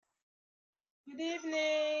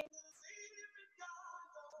evening.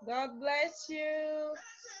 God bless you.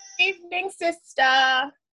 Evening,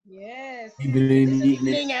 sister. Yes. Good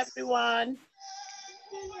evening, everyone.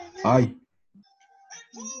 Hi.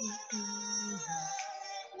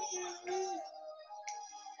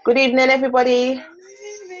 Good evening, everybody.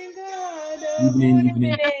 Evening, Good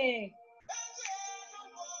evening. evening.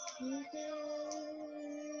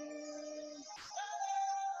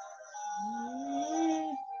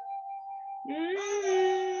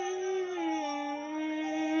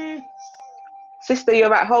 Sister,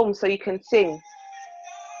 you're at home, so you can sing.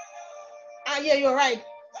 Yeah, you're right.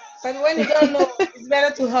 But when you don't know, it's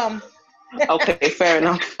better to hum. Okay, fair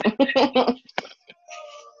enough.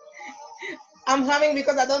 I'm humming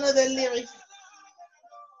because I don't know the lyrics.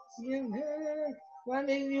 You want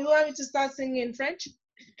me to start singing in French?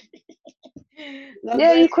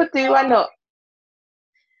 Yeah, you could do. Why not?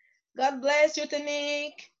 God bless you,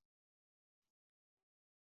 Tanik.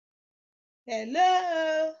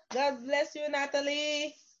 Hello. God bless you,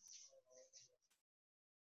 Natalie.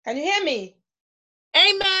 Can you hear me?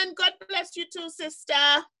 Amen. God bless you too,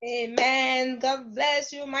 sister. Amen. God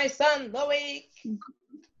bless you, my son, Loic.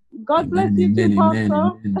 God bless you too,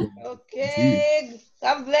 Pastor. Okay.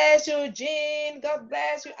 God bless you, Jean. God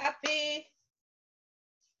bless you, Appy.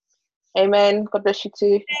 Amen. God bless you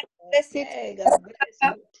too. Okay, God bless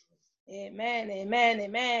you. Amen, amen,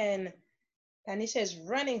 amen. Tanisha is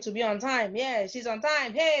running to be on time. Yeah, she's on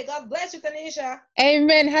time. Hey, God bless you, Tanisha.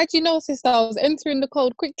 Amen. How do you know, sister? I was entering the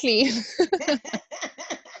code quickly.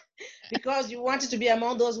 Because you wanted to be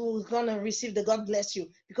among those who are going to receive the God bless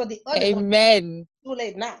you. Because the others Amen. are too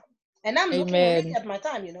late now. And I'm looking Amen. already at my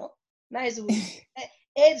time, you know. Now it's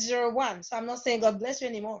 8:01. So I'm not saying God bless you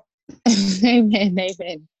anymore. Amen.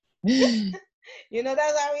 Amen. You know,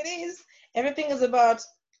 that's how it is. Everything is about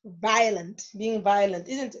being violent,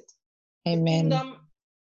 isn't it? Amen. The kingdom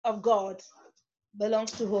of God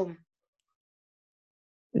belongs to whom?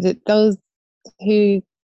 Is it those who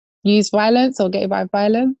use violence or get by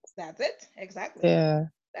violence? That's it. Exactly. Yeah.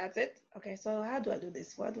 That's it. Okay, so how do I do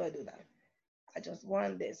this? What do I do now? I just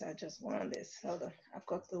want this. Hold on. I've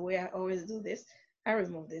got the way I always do this. I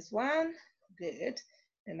remove this one. Good.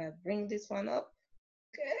 And I bring this one up.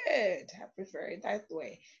 Good. I prefer it that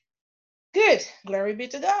way. Good. Glory be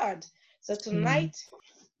to God. So tonight,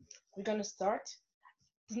 we're going to start.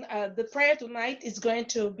 The prayer tonight is going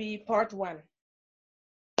to be part 1.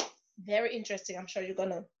 Very interesting. I'm sure you're going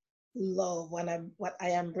to love what I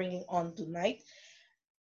am bringing on tonight.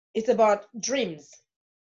 It's about dreams.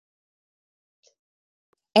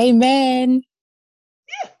 Amen.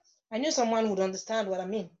 Yeah, I knew someone would understand what I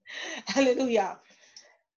mean. Hallelujah.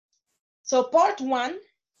 So part 1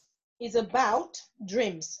 is about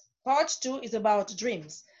dreams. Part 2 is about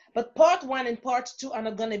dreams. But part 1 and part 2 are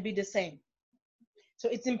not going to be the same. So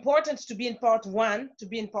it's important to be in part 1 to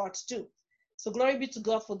be in part 2. So glory be to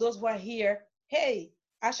God for those who are here. Hey,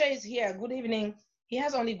 Asha is here. Good evening. He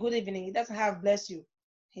has only good evening. He doesn't have bless you.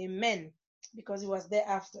 Amen. Because he was there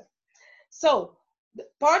after. So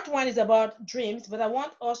part 1 is about dreams, but I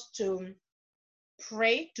want us to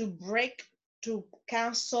pray, to break, to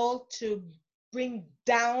cancel, to bring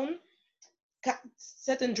down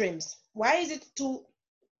certain dreams. Why is it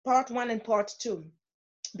part 1 and part 2?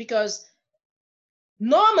 Because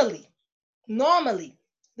normally,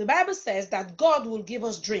 the Bible says that God will give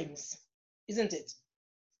us dreams, isn't it?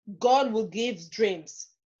 God will give dreams.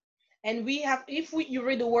 And you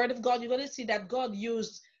read the word of God, you're going to see that God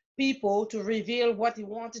used people to reveal what he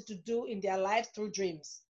wanted to do in their lives through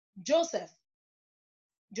dreams. Joseph's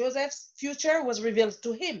future was revealed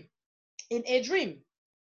to him in a dream,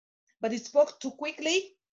 but he spoke too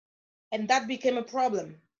quickly, and that became a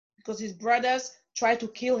problem because his brothers tried to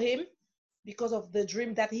kill him because of the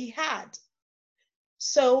dream that he had.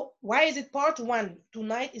 So why is it part 1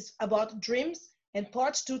 tonight is about dreams and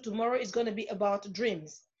part 2 tomorrow is going to be about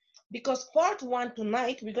dreams? Because part 1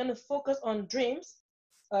 tonight, we're going to focus on dreams,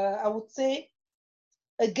 I would say,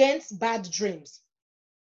 against bad dreams.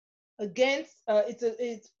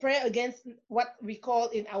 It's prayer against what we call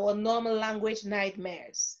in our normal language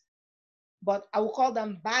nightmares. But I will call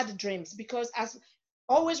them bad dreams because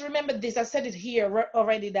always remember this, I said it here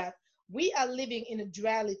already, that we are living in a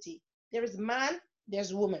duality. There is man,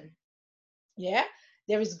 there's woman. Yeah,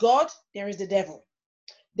 there is God, there is the devil.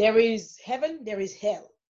 There is heaven, there is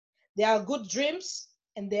hell. There are good dreams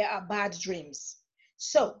and there are bad dreams.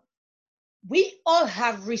 So we all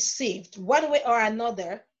have received, one way or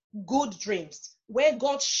another, good dreams where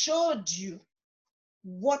God showed you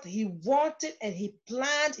what he wanted and he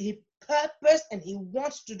planned, he purposed, and he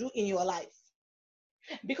wants to do in your life.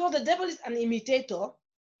 Because the devil is an imitator,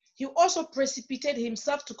 he also precipitated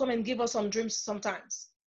himself to come and give us some dreams sometimes.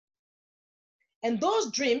 And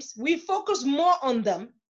those dreams, we focus more on them,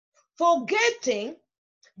 forgetting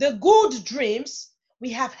the good dreams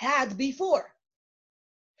we have had before.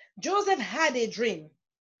 Joseph had a dream,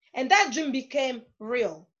 and that dream became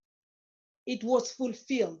real. It was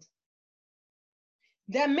fulfilled.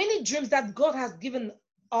 There are many dreams that God has given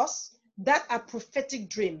us that are prophetic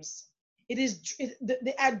dreams.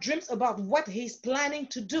 They are dreams about what he's planning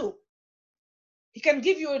to do. He can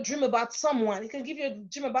give you a dream about someone. He can give you a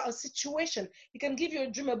dream about a situation. He can give you a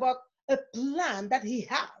dream about a plan that he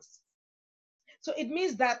has. So it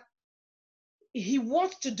means that he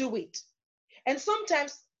wants to do it. And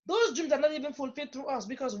sometimes those dreams are not even fulfilled through us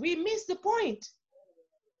because we miss the point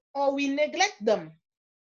or we neglect them.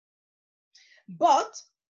 But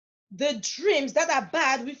the dreams that are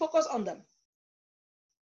bad, we focus on them.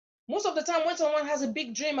 Most of the time when someone has a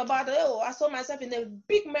big dream about, oh, I saw myself in a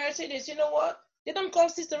big Mercedes, you know what? They don't call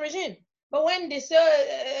Sister Regine. But when they saw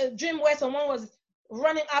a dream where someone was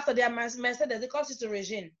running after their Mercedes, they call Sister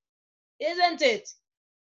Regine. Isn't it?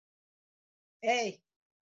 Hey,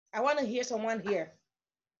 I want to hear someone here.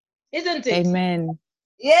 Isn't it? Amen.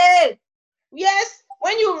 Yes. Yes.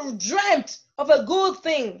 When you dreamt of a good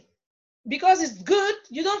thing, because it's good,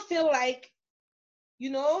 you don't feel like,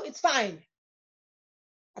 it's fine.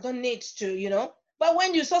 I don't need to. But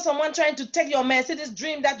when you saw someone trying to take your Mercedes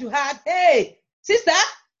dream that you had, hey, sister,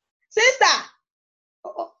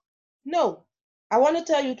 oh, no. I want to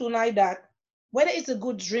tell you tonight that whether it's a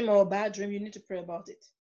good dream or a bad dream, you need to pray about it.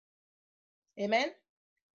 Amen.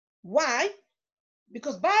 Why?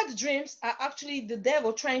 Because bad dreams are actually the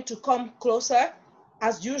devil trying to come closer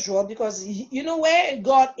as usual, because you know where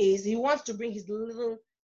God is, he wants to bring his little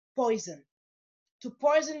poison to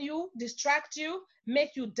poison you, distract you,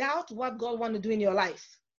 make you doubt what God wants to do in your life.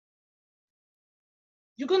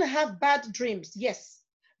 You're going to have bad dreams, yes,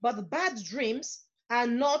 but the bad dreams are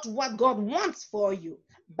not what God wants for you.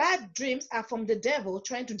 Bad dreams are from the devil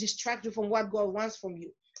trying to distract you from what God wants from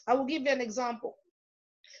you. I will give you an example.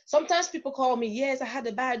 Sometimes people call me, yes, I had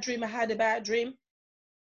a bad dream.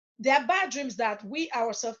 There are bad dreams that we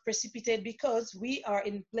ourselves precipitate because we are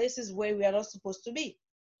in places where we are not supposed to be.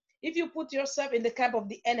 If you put yourself in the camp of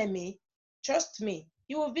the enemy, trust me,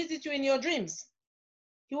 he will visit you in your dreams.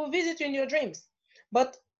 He will visit you in your dreams.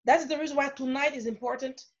 But that's the reason why tonight is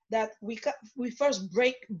important, that we first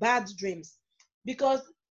break bad dreams, because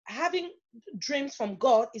having dreams from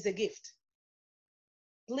God is a gift.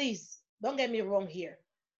 Please, don't get me wrong here.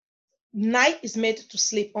 Night is made to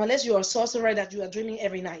sleep, unless you are a sorcerer that you are dreaming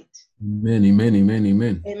every night. Amen, amen, amen,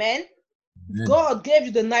 amen. Amen. Amen. God gave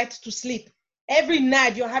you the night to sleep. Every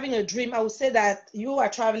night you're having a dream, I would say that you are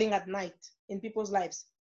traveling at night in people's lives.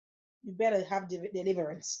 You better have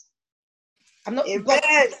deliverance. I'm not, but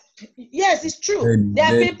yes, it's true. Amen, There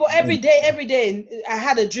are amen, people every amen. day. I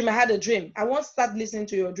had a dream. I won't start listening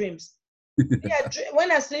to your dreams. Yeah,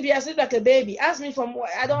 when I sleep like a baby. Ask me from what,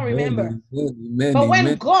 I don't remember. Amen, But when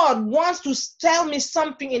amen. God wants to tell me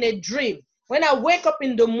something in a dream, when I wake up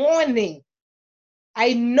in the morning,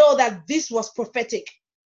 I know that this was prophetic.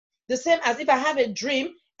 The same as if I have a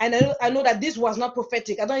dream and I know that this was not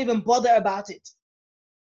prophetic, I don't even bother about it.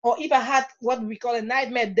 Or if I had what we call a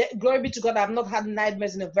nightmare, glory be to God, I've not had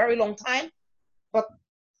nightmares in a very long time. But,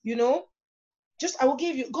 I will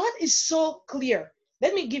give you, God is so clear.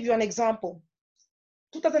 Let me give you an example.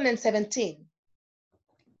 2017,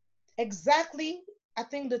 exactly, I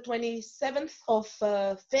think the 27th of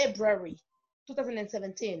February,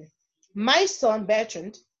 2017, my son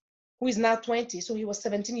Bertrand, who is now 20, so he was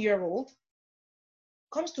 17-year-old,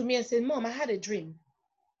 comes to me and says, Mom, I had a dream.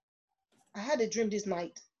 I had a dream this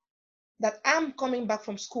night that I'm coming back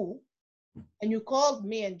from school, and you called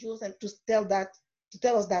me and Jules and to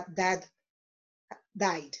tell us that Dad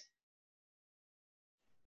died.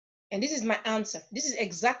 And this is my answer. This is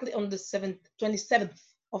exactly on the 27th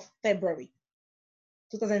of February,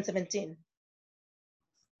 2017.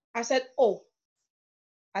 I said, oh,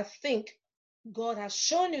 I think God has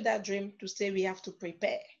shown you that dream to say we have to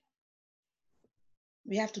prepare.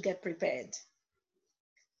 We have to get prepared.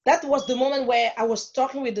 That was the moment where I was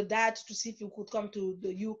talking with the dad to see if he could come to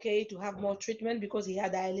the UK to have more treatment because he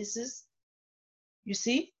had dialysis. You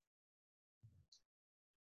see?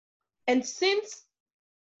 And since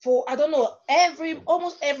for, I don't know,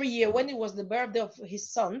 almost every year when it was the birthday of his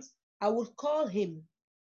sons, I would call him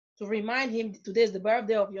to remind him, today is the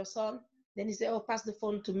birthday of your son. Then he said, oh, pass the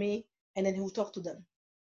phone to me. And then he would talk to them.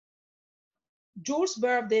 Jules'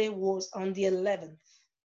 birthday was on the 11th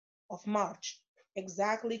of March,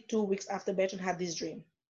 exactly 2 weeks after Bertrand had this dream.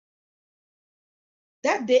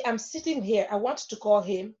 That day, I'm sitting here. I wanted to call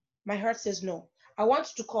him, My heart says no. I want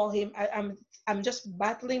to call him. I'm just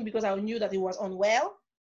battling because I knew that he was unwell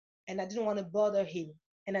and I didn't want to bother him.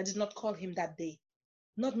 And I did not call him that day,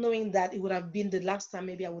 not knowing that it would have been the last time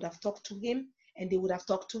maybe I would have talked to him and they would have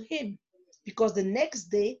talked to him. Because the next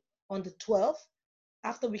day, on the 12th,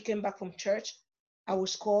 after we came back from church, I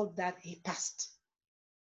was called that he passed.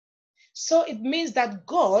 So it means that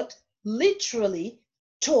God literally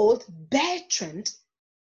told Bertrand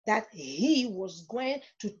that he was going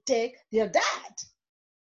to take their dad.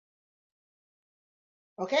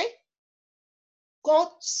 Okay? God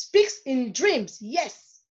speaks in dreams,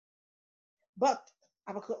 yes. But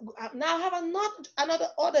now I have another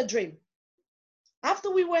other dream.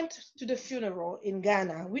 After we went to the funeral in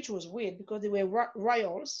Ghana, which was weird because they were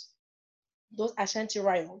royals, those Ashanti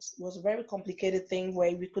royals. It was a very complicated thing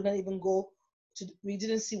where we couldn't even go to, we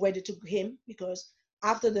didn't see where they took him because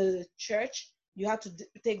after the church, you have to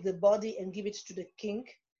take the body and give it to the king.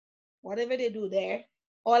 Whatever they do there,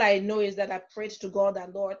 all I know is that I prayed to God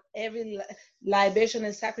and Lord, every libation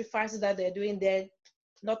and sacrifices that they're doing there,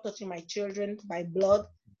 not touching my children by blood,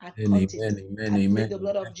 I cut it. Amen. I Amen. plead the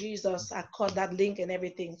blood of Jesus. I cut that link and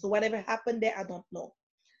everything. So whatever happened there, I don't know.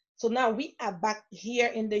 So now we are back here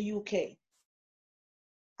in the UK.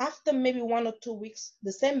 After maybe 1 or 2 weeks,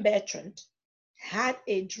 the same Bertrand had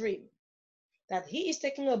a dream that he is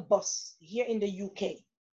taking a bus here in the UK.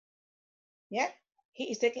 Yeah, he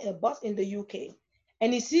is taking a bus in the UK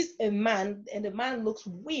and he sees a man and the man looks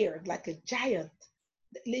weird, like a giant.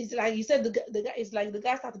 It's like he said, the guy is like the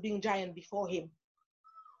guy started being giant before him.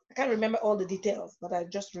 I can't remember all the details, but I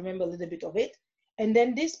just remember a little bit of it. And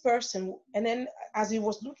then this person, and then as he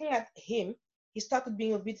was looking at him, he started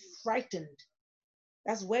being a bit frightened.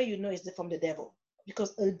 That's where you know it's from the devil.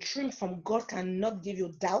 Because a dream from God cannot give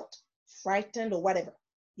you doubt, frightened, or whatever.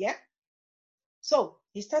 Yeah? So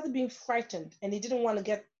he started being frightened and he didn't want to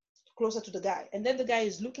get closer to the guy. And then the guy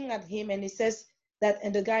is looking at him and he says that,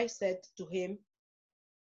 and the guy said to him,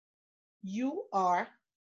 "You are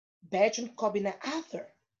Bertrand Cobbiner Arthur."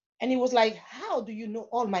 And he was like, "How do you know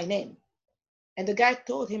all my name?" And the guy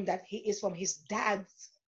told him that he is from his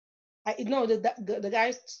dad's. The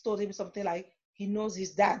guy told him something like he knows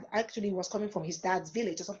his dad. Actually, he was coming from his dad's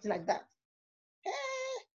village or something like that.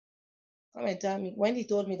 Come and tell me. When he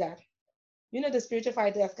told me that, you know the spiritual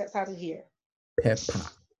fight that started here. Pepper.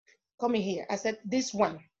 Coming here. I said, this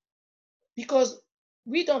one. Because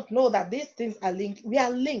we don't know that these things are linked. We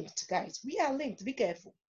are linked, guys. We are linked. Be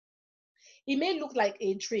careful. It may look like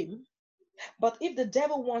a dream, but if the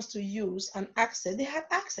devil wants to use an access, they have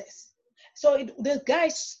access. So the guy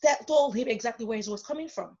told him exactly where he was coming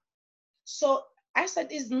from. So I said,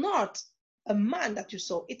 it's not a man that you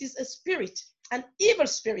saw. It is a spirit, an evil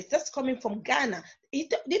spirit that's coming from Ghana. They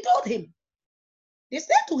told him. They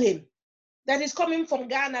said to him that he's coming from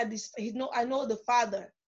Ghana. I know the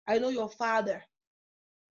father. I know your father.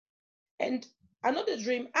 And another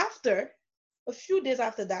dream after, a few days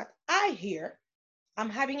after that, I'm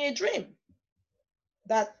having a dream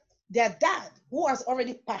that their dad, who has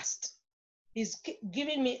already passed, is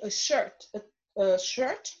giving me a shirt,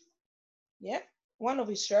 yeah, one of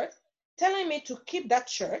his shirts, telling me to keep that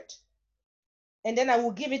shirt, and then I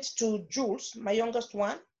will give it to Jules, my youngest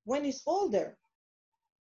one, when he's older.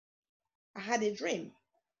 I had a dream.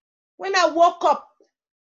 When I woke up,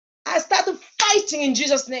 I started fighting in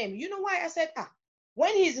Jesus' name. You know why? I said,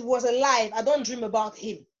 when he was alive, I don't dream about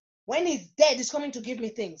him. When he's dead, he's coming to give me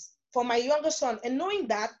things. For my younger son, and knowing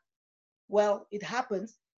that, well, it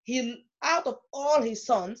happens, out of all his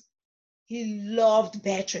sons, he loved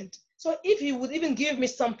Bertrand. So if he would even give me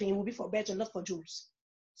something, it would be for Bertrand, not for Jules.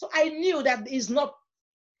 So I knew that is not,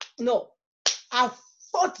 no, I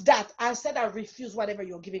fought that. I said, I refuse whatever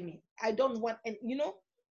you're giving me. I don't want, and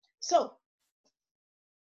so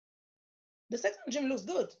the second dream looks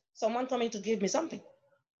good. Someone coming to give me something,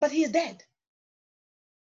 but he's dead.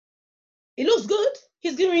 It looks good.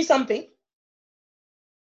 He's giving me something,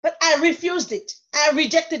 but I refused it. I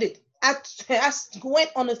rejected it. I went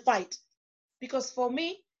on a fight because for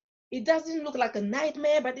me, it doesn't look like a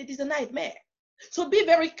nightmare, but it is a nightmare. So be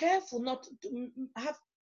very careful not to have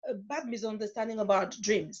a bad misunderstanding about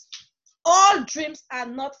dreams. All dreams are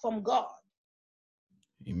not from God.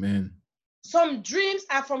 Amen. Some dreams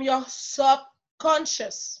are from your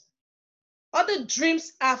subconscious. Other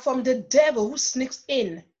dreams are from the devil who sneaks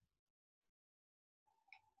in.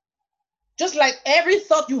 Just like every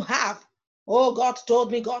thought you have, oh, God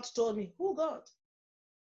told me, God told me. Who God?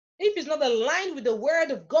 If it's not aligned with the word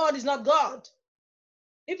of God, it's not God.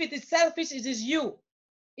 If it is selfish, it is you.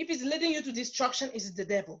 If it's leading you to destruction, it is the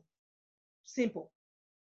devil. Simple.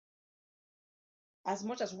 As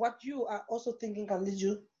much as what you are also thinking can lead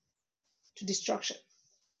you to destruction.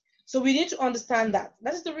 So we need to understand that.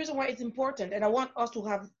 That is the reason why it's important. And I want us to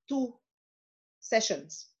have 2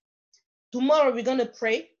 sessions. Tomorrow, we're going to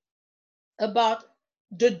pray about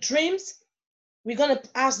the dreams. We're going to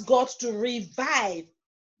ask God to revive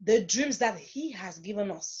the dreams that he has given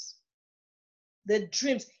us. The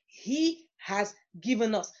dreams he has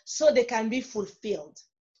given us so they can be fulfilled.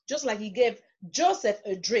 Just like he gave Joseph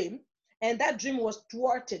a dream, and that dream was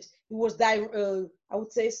thwarted. It was, I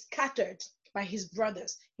would say, scattered by his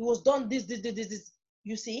brothers. He was done this,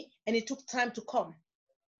 you see, and it took time to come.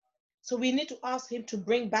 So we need to ask him to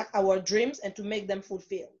bring back our dreams and to make them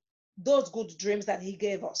fulfill those good dreams that he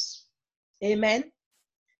gave us. Amen.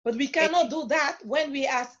 But we cannot do that when we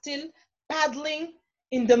are still paddling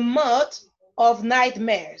in the mud of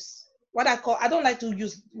nightmares. I don't like to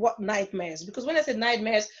use what nightmares, because when I say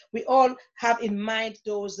nightmares, we all have in mind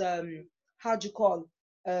those, how do you call,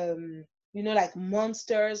 like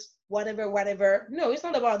monsters, whatever. No, it's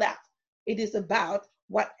not about that. It is about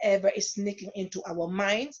whatever is sneaking into our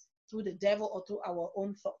minds through the devil or through our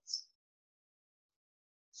own thoughts.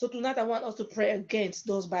 So tonight I want us to pray against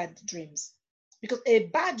those bad dreams. Because a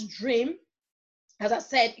bad dream, as I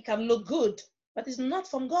said, it can look good, but it's not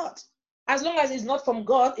from God. As long as it's not from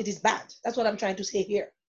God, it is bad. That's what I'm trying to say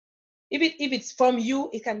here. If it's from you,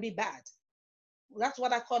 it can be bad. That's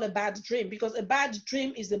what I call a bad dream, because a bad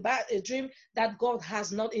dream is a dream that God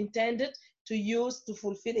has not intended to use to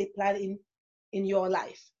fulfill a plan in your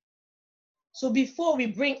life. So before we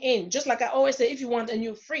bring in, just like I always say, if you want a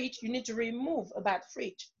new fridge, you need to remove a bad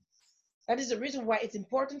fridge. That is the reason why it's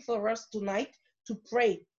important for us tonight to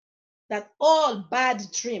pray that all bad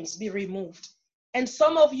dreams be removed. And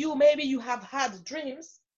some of you, maybe you have had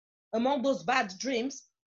dreams, among those bad dreams,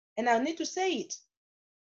 and I need to say it,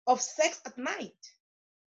 of sex at night.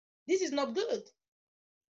 This is not good.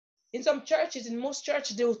 In some churches, in most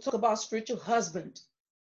churches, they will talk about spiritual husband.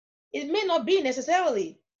 It may not be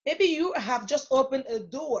necessarily. Maybe you have just opened a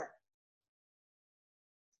door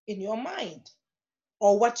in your mind,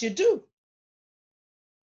 or what you do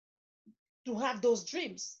to have those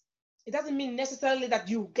dreams. It doesn't mean necessarily that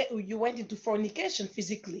you went into fornication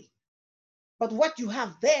physically, but what you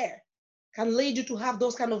have there can lead you to have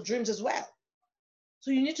those kind of dreams as well. So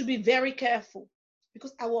you need to be very careful,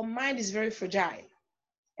 because our mind is very fragile,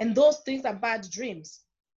 and those things are bad dreams.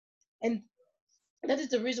 And that is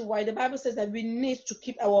the reason why the Bible says that we need to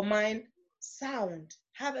keep our mind sound,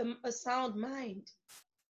 have a sound mind.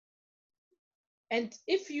 And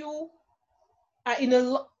if you are in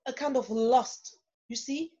a kind of lust, you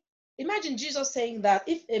see, imagine Jesus saying that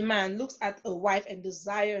if a man looks at a wife and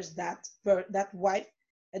desires that wife,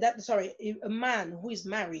 a man who is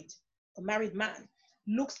married, a married man,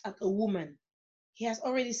 looks at a woman, he has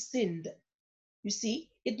already sinned. You see,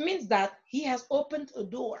 it means that he has opened a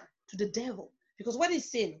door to the devil. Because what is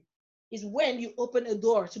sin is when you open a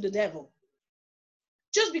door to the devil.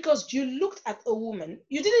 Just because you looked at a woman,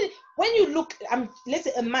 when you look, let's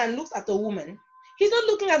say a man looks at a woman, he's not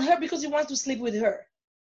looking at her because he wants to sleep with her.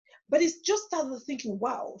 But he's just started thinking,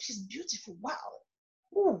 wow, she's beautiful, wow.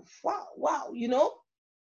 Ooh, wow,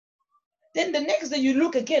 Then the next day you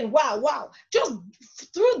look again, wow. Just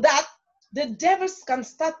through that, the devils can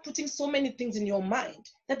start putting so many things in your mind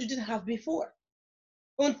that you didn't have before.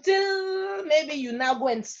 Until maybe you now go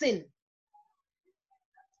and sin.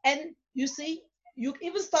 And you see, you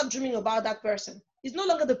even start dreaming about that person. It's no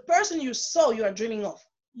longer the person you saw you are dreaming of.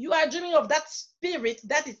 You are dreaming of that spirit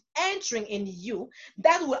that is entering in you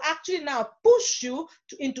that will actually now push you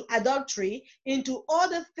into adultery, into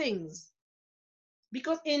other things.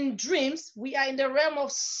 Because in dreams, we are in the realm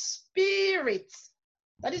of spirits.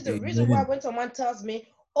 That is the reason why when someone tells me,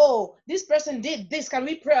 oh, this person did this, can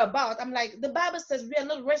we pray about? I'm like, the Bible says we are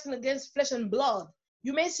not wrestling against flesh and blood.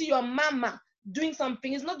 You may see your mama doing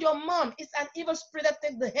something. It's not your mom. It's an evil spirit that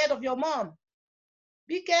takes the head of your mom.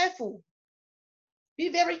 Be careful. Be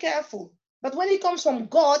very careful. But when it comes from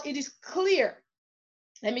God, it is clear.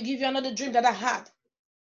 Let me give you another dream that I had.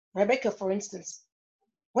 Rebecca, for instance.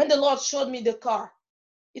 When the Lord showed me the car,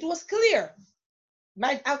 it was clear.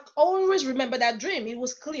 I always remember that dream. It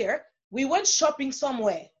was clear. We went shopping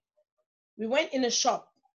somewhere. We went in a shop.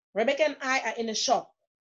 Rebecca and I are in a shop.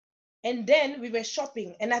 And then we were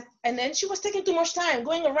shopping. And then she was taking too much time,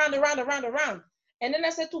 going around. And then I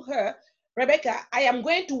said to her, Rebecca, I am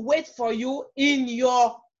going to wait for you in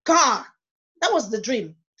your car. That was the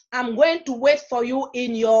dream. I'm going to wait for you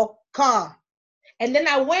in your car. And then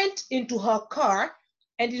I went into her car,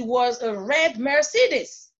 and it was a red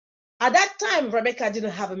Mercedes. At that time, Rebecca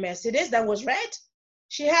didn't have a Mercedes that was red.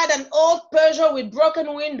 She had an old Peugeot with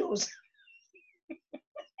broken windows.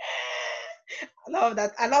 I love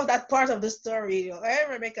that. I love that part of the story.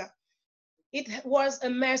 Rebecca. It was a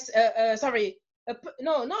mess. Sorry.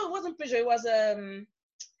 No, it wasn't pressure. It was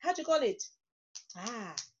how do you call it?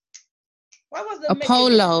 Ah, what was the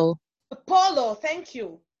mechanism? Apollo. A polo. Thank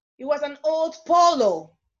you. It was an old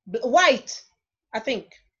polo, white, I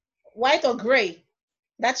think, white or gray,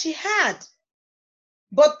 that she had.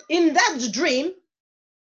 But in that dream,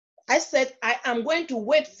 I said, I am going to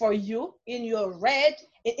wait for you in your red,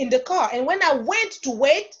 in the car. And when I went to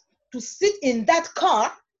wait to sit in that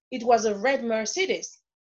car, it was a red Mercedes.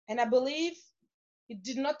 And I believe it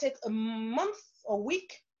did not take a month or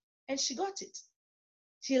week, and she got it.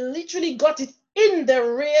 She literally got it in the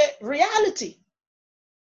reality.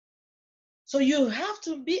 So you have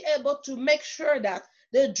to be able to make sure that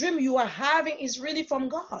the dream you are having is really from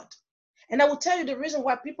God. And I will tell you the reason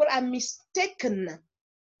why people are mistaken.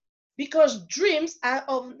 Because dreams are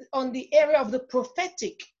on the area of the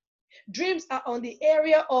prophetic. Dreams are on the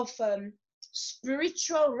area of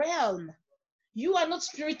spiritual realm. You are not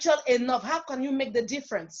spiritual enough. How can you make the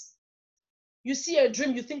difference? You see a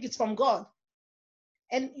dream, you think it's from God.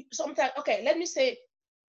 And sometimes, okay, let me say,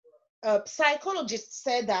 psychologists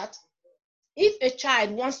say that if a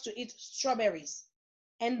child wants to eat strawberries,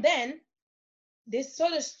 and then they saw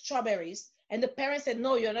the strawberries, and the parents said,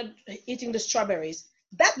 no, you're not eating the strawberries,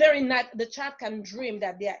 that very night, the child can dream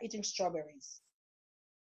that they are eating strawberries.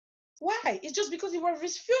 Why? It's just because it was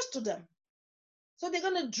refused to them. So they're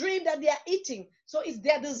going to dream that they are eating. So it's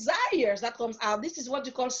their desires that comes out. This is what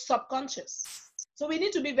you call subconscious. So we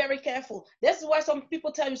need to be very careful. That's why some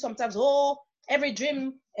people tell you sometimes, oh, every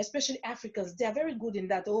dream, especially Africans, they are very good in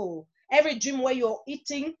that. Oh, every dream where you're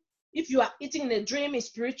eating, if you are eating in a dream, is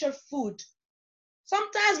spiritual food.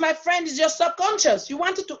 Sometimes, my friend, is your subconscious. You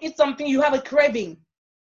wanted to eat something, you have a craving.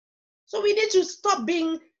 So we need to stop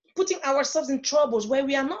putting ourselves in troubles where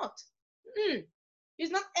we are not.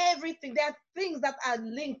 It's not everything. There are things that are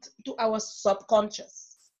linked to our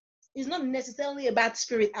subconscious. It's not necessarily a bad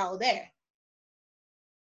spirit out there.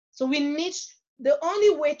 So the only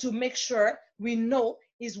way to make sure we know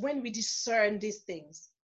is when we discern these things.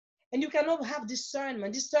 And you cannot have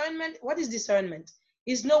discernment. What is discernment?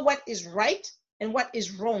 Is know what is right and what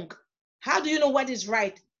is wrong. How do you know what is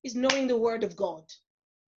right? Is knowing the word of God.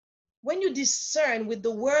 When you discern with the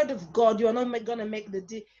word of God, you are not going to make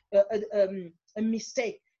a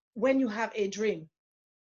mistake when you have a dream.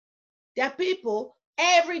 There are people,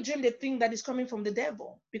 every dream they think that is coming from the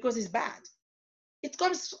devil because it's bad. It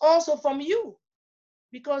comes also from you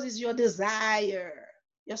because it's your desire.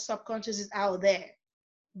 Your subconscious is out there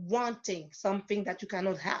wanting something that you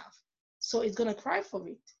cannot have. So it's going to cry for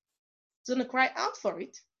it. It's going to cry out for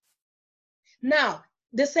it. Now,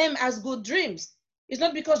 the same as good dreams. It's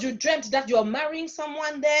not because you dreamt that you're marrying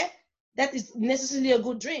someone there that is necessarily a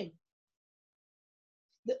good dream.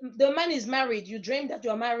 The man is married. You dream that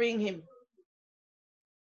you're marrying him.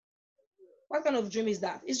 What kind of dream is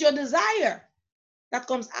that? It's your desire that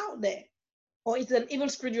comes out there. Or it's an evil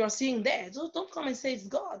spirit you're seeing there. So don't come and say it's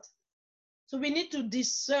God. So we need to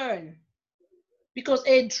discern. Because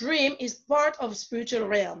a dream is part of spiritual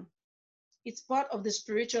realm. It's part of the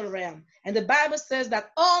spiritual realm. And the Bible says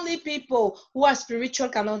that only people who are spiritual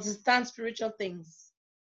can understand spiritual things.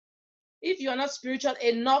 If you're not spiritual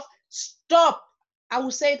enough, stop. I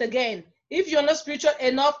will say it again. If you're not spiritual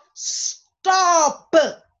enough, stop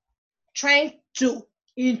trying to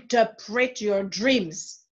interpret your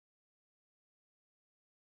dreams.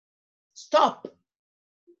 Stop.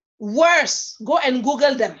 Worse, go and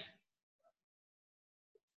Google them.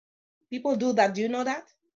 People do that. Do you know that?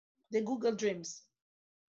 They Google dreams.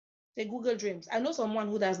 They Google dreams. I know someone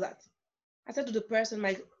who does that. I said to the person,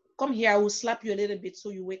 like, come here, I will slap you a little bit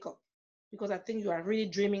so you wake up. Because I think you are really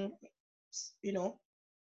dreaming,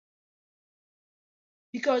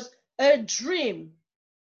 Because a dream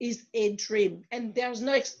is a dream. And there's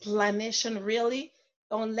no explanation really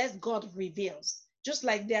unless God reveals. Just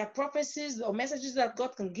like there are prophecies or messages that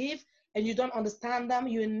God can give and you don't understand them,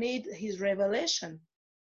 you need his revelation.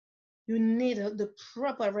 You need the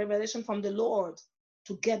proper revelation from the Lord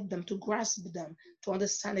to get them, to grasp them, to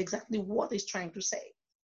understand exactly what he's trying to say.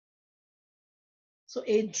 So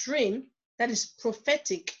a dream that is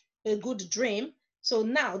prophetic, a good dream. So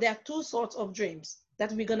now there are two sorts of dreams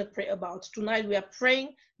that we're going to pray about. Tonight we are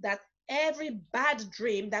praying that every bad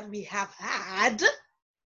dream that we have had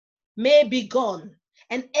may be gone.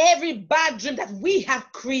 And every bad dream that we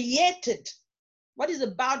have created. What is a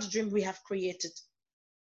bad dream we have created?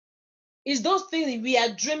 Is those things we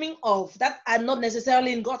are dreaming of that are not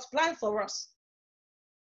necessarily in God's plan for us.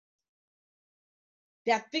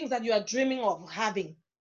 There are things that you are dreaming of having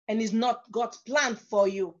and is not God's plan for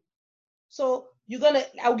you. So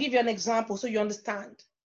I'll give you an example so you understand.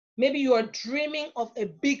 Maybe you are dreaming of a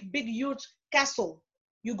big, huge castle.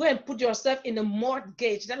 You go and put yourself in a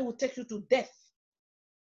mortgage that will take you to death.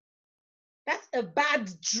 That's a bad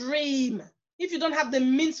dream. If you don't have the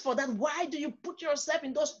means for that, why do you put yourself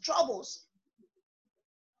in those troubles?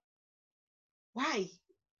 Why?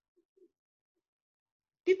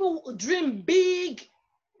 People dream big.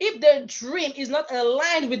 If their dream is not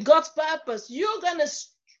aligned with God's purpose, you're going to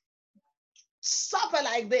suffer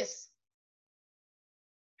like this.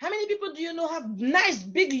 How many people do you know have nice,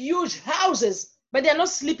 big, huge houses, but they're not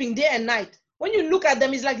sleeping day and night? When you look at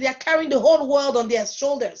them, it's like they're carrying the whole world on their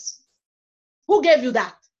shoulders. Who gave you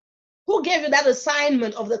that? Who gave you that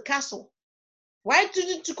assignment of the castle? Why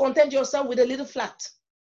didn't you content yourself with a little flat?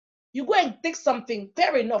 You go and take something,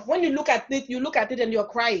 fair enough. When you look at it and you're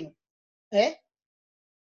crying. Eh?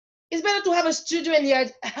 It's better to have a studio and you're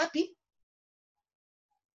happy.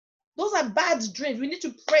 Those are bad dreams. We need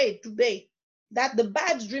to pray today that the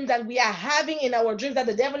bad dreams that we are having in our dreams that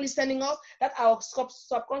the devil is sending us, that our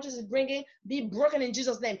subconscious is bringing, be broken in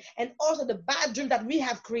Jesus' name. And also the bad dreams that we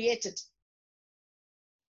have created.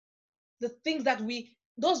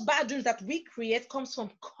 Those bad dreams that we create comes from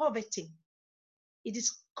coveting. It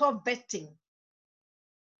is coveting.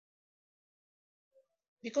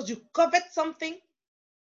 Because you coveting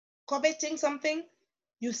something,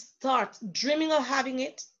 you start dreaming of having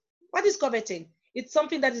it. What is coveting? It's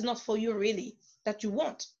something that is not for you really, that you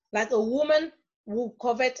want. Like a woman will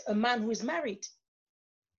covet a man who is married.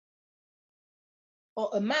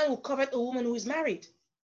 Or a man will covet a woman who is married.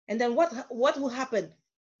 And then what will happen?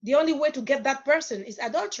 The only way to get that person is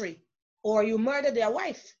adultery, or you murder their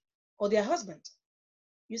wife or their husband.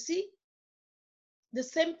 You see? The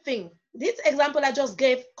same thing. This example I just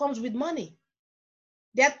gave comes with money.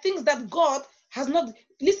 There are things that God has not.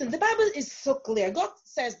 Listen, the Bible is so clear. God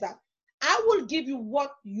says that I will give you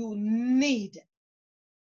what you need.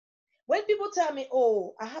 When people tell me,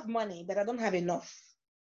 oh, I have money, but I don't have enough,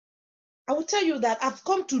 I will tell you that I've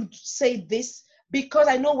come to say this because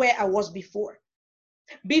I know where I was before.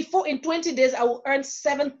 Before, in 20 days, I will earn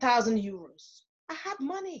 7,000 euros. I had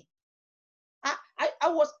money. I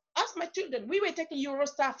was, ask my children, we were taking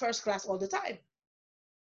Eurostar first class all the time.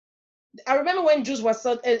 I remember when Jules was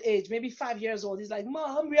at age, maybe 5 years old, he's like,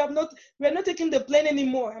 Mom, we're not taking the plane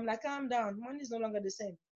anymore. I'm like, calm down. Money is no longer the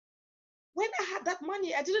same. When I had that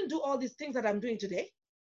money, I didn't do all these things that I'm doing today.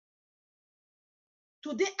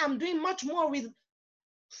 Today, I'm doing much more with,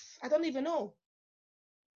 I don't even know.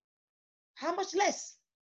 How much less?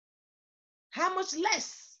 How much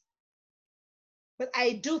less? But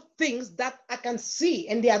I do things that I can see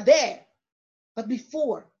and they are there. But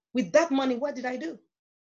before, with that money, what did I do?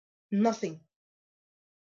 Nothing.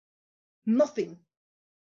 Nothing.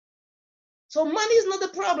 So money is not the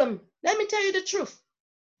problem. Let me tell you the truth.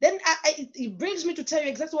 Then it brings me to tell you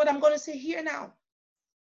exactly what I'm going to say here now.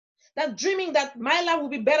 That dreaming that my life will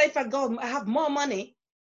be better if I have more money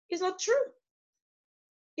is not true.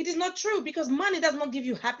 It is not true because money does not give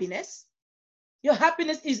you happiness. Your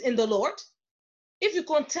happiness is in the Lord. If you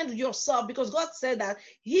content yourself, because God said that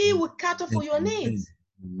He will cater for your needs.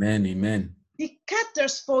 Amen, amen. He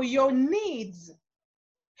caters for your needs.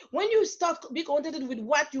 When you start being contented with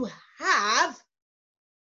what you have,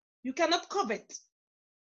 you cannot covet.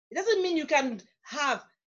 It doesn't mean you can have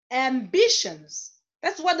ambitions.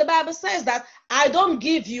 That's what the Bible says, that I don't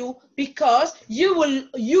give you because you will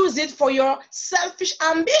use it for your selfish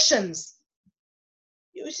ambitions.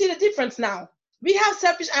 You see the difference now. We have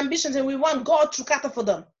selfish ambitions and we want God to cater for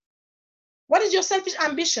them. What is your selfish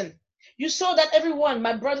ambition? You saw that everyone,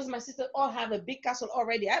 my brothers, my sisters, all have a big castle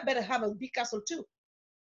already. I better have a big castle too.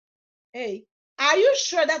 Hey, are you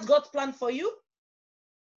sure that's God's plan for you?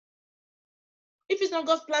 If it's not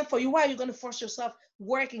God's plan for you, why are you going to force yourself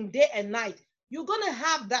working day and night? You're going to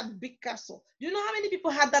have that big castle. Do you know how many people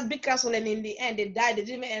had that big castle and in the end they died, they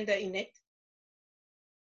didn't enter in it?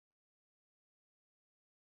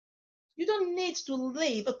 You don't need to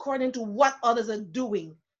live according to what others are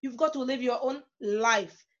doing. You've got to live your own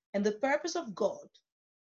life and the purpose of God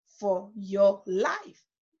for your life.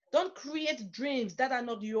 Don't create dreams that are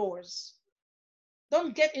not yours.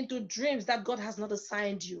 Don't get into dreams that God has not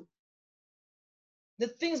assigned you. The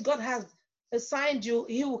things God has assigned you,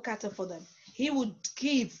 He will cater for them. He will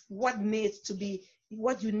give what needs to be,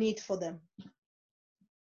 what you need for them.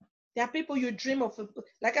 There are people you dream of.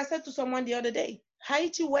 Like I said to someone the other day,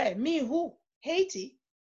 Haiti where? Me who? Haiti.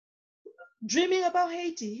 Dreaming about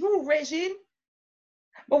Haiti. Who, Regine?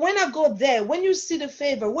 But when I go there, when you see the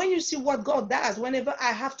favor, when you see what God does, whenever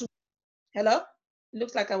I have to, hello? It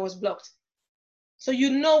looks like I was blocked. So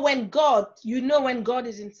you know when God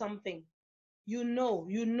is in something. you know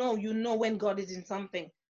when God is in something,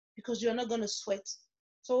 because you're not going to sweat.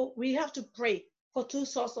 So we have to pray for two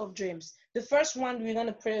sorts of dreams. The first one we're going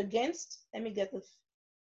to pray against. Let me get a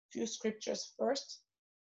few scriptures first.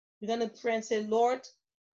 We're going to pray and say, Lord,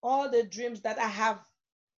 all the dreams that I have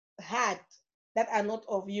had that are not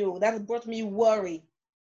of you, that brought me worry,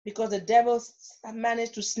 because the devil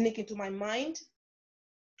managed to sneak into my mind.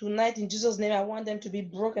 Tonight, in Jesus' name, I want them to be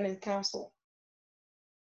broken and canceled.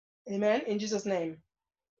 Amen. In Jesus' name.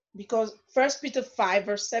 Because 1 Peter 5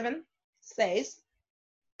 verse 7 says,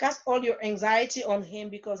 cast all your anxiety on him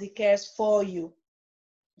because he cares for you.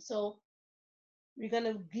 So we're going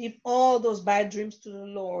to give all those bad dreams to the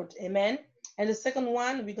Lord. Amen. And the second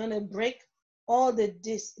one, we're going to break all the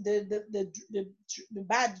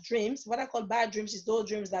bad dreams. What I call bad dreams is those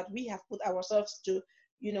dreams that we have put ourselves to,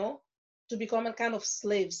 to become a kind of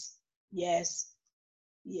slaves. Yes.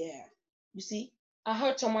 Yeah. You see, I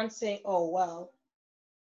heard someone saying, oh, well,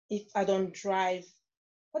 if I don't drive,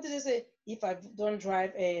 what did they say? If I don't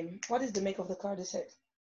drive, what is the make of the car they said?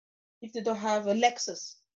 If they don't have a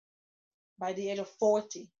Lexus by the age of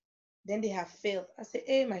 40, then they have failed. I say,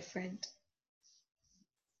 hey, my friend,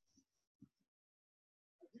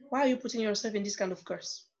 why are you putting yourself in this kind of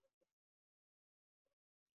curse?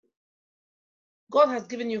 God has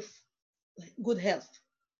given you good health.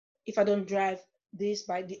 If I don't drive this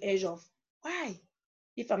by the age of, why?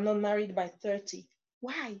 If I'm not married by 30,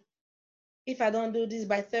 why? If I don't do this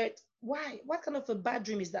by 30, why? What kind of a bad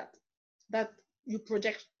dream is that? That you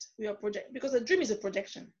project, because a dream is a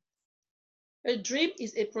projection. A dream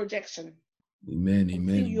is a projection. Amen.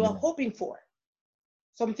 Something you are Amen. hoping for.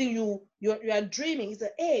 Something you are dreaming is an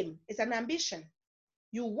aim. It's an ambition.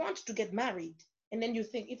 You want to get married, and then you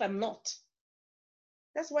think, if I'm not,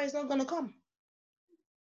 that's why it's not going to come.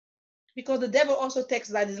 Because the devil also takes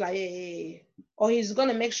that, is like, hey, or he's going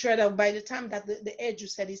to make sure that by the time that the age you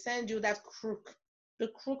said, he sends you that crook, the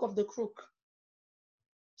crook of the crook.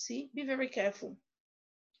 See, be very careful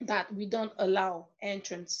that we don't allow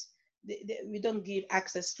entrance. We don't give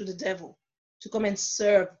access to the devil to come and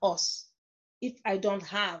serve us. If I don't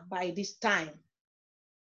have by this time,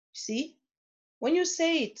 see, when you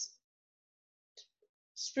say it,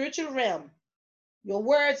 spiritual realm, your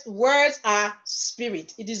words are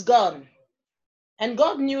spirit. It is gone. And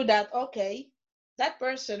God knew that, okay, that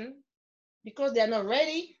person, because they are not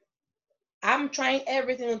ready, I'm trying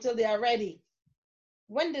everything until they are ready.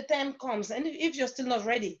 When the time comes, and if you're still not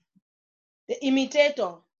ready, the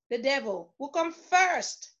imitator, the devil, will come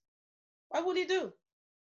first. What will he do?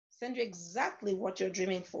 Send you exactly what you're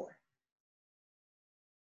dreaming for.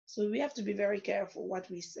 So we have to be very careful what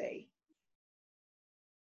we say.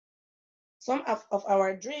 Some of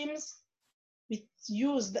our dreams, we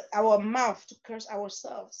use our mouth to curse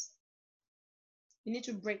ourselves. We need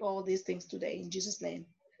to break all these things today in Jesus' name,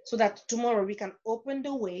 so that tomorrow we can open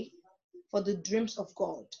the way for the dreams of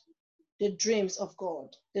God. The dreams of God.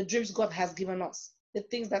 The dreams God has given us. The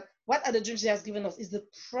things that, what are the dreams he has given us? Is the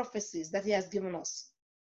prophecies that he has given us.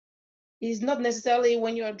 It's not necessarily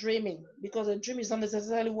when you are dreaming, because a dream is not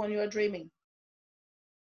necessarily when you are dreaming.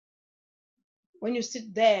 When you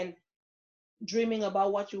sit there and dreaming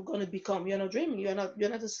about what you're going to become, you're not dreaming, you're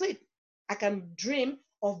not asleep. I can dream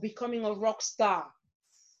of becoming a rock star.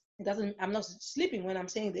 I'm not sleeping when I'm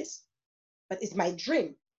saying this, but it's my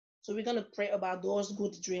dream. So we're going to pray about those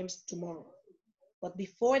good dreams tomorrow. But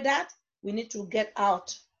before that, we need to get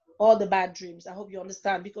out all the bad dreams. I hope you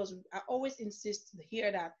understand, because I always insist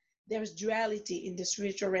here that there is duality in the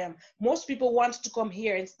spiritual realm. Most people want to come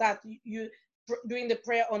here and start doing the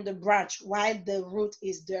prayer on the branch while the root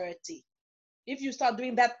is dirty. If you start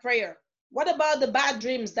doing that prayer, what about the bad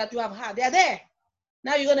dreams that you have had? They're there.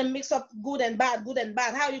 Now you're going to mix up good and bad, good and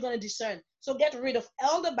bad. How are you going to discern? So get rid of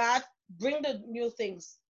all the bad, bring the new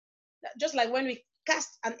things. Just like when we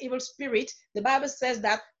cast an evil spirit, the Bible says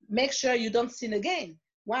that make sure you don't sin again.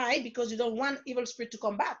 Why? Because you don't want evil spirit to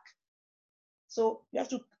come back. So you have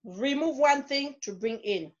to remove one thing to bring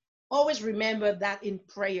in. Always remember that in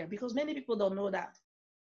prayer, because many people don't know that.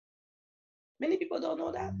 Many people don't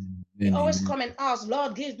know that. They always come and ask,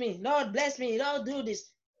 Lord, give me, Lord, bless me, Lord, do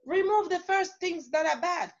this. Remove the first things that are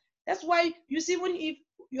bad. That's why you see, when you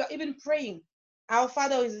are even praying, our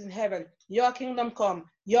Father is in heaven, your kingdom come,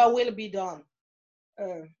 your will be done.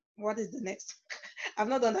 What is the next? I've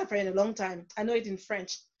not done that prayer in a long time. I know it in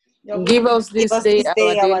French. Give us this day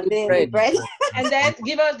our daily bread. And then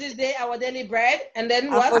give us this day our daily bread. And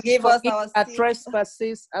then what? Forgive us our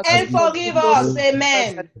trespasses. And forgive us.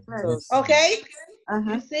 Amen. Okay?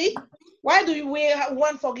 Uh-huh. You see? Why do we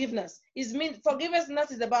want forgiveness?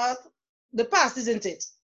 Forgiveness is about the past, isn't it?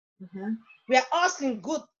 Uh-huh. We are asking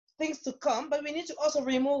good things to come, but we need to also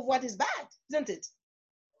remove what is bad, isn't it?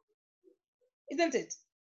 Isn't it?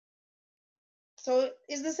 So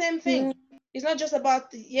it's the same thing. It's not just about,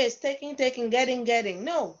 yes, taking, getting.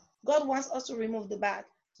 No, God wants us to remove the bad.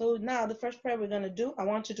 So now the first prayer we're going to do, I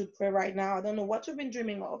want you to pray right now. I don't know what you've been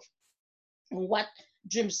dreaming of and what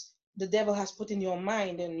dreams the devil has put in your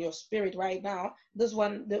mind and your spirit right now. The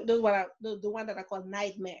one that I call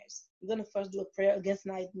nightmares. We're going to first do a prayer against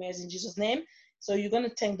nightmares in Jesus' name. So you're going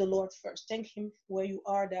to thank the Lord first. Thank him where you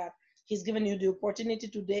are, that he's given you the opportunity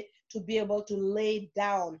today to be able to lay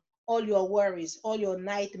down all your worries, all your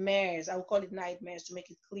nightmares. I will call it nightmares to make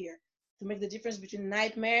it clear, to make the difference between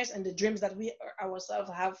nightmares and the dreams that we ourselves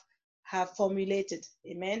have formulated.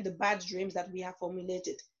 Amen. The bad dreams that we have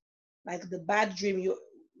formulated, like the bad dream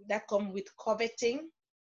that come with coveting,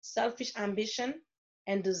 selfish ambition,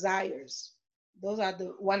 and desires. Those are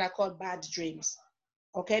the one I call bad dreams.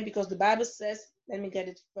 Okay, because the Bible says, let me get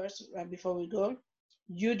it first right before we go.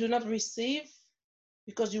 You do not receive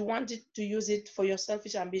because you wanted to use it for your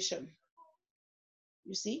selfish ambition.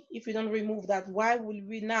 You see, if we don't remove that, why are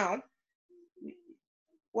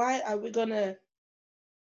we going to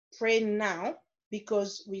pray now?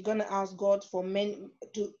 Because we're going to ask God for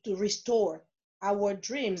to restore our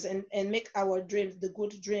dreams and make our dreams, the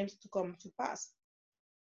good dreams, to come to pass.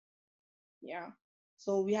 Yeah.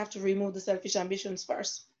 So we have to remove the selfish ambitions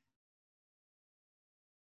first.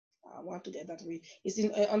 I want to get that read. It's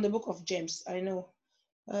in on the book of James. I know.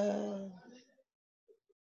 Let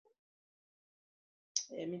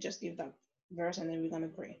me just give that verse and then we're going to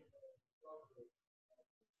pray.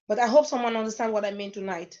 But I hope someone understands what I mean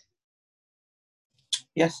tonight.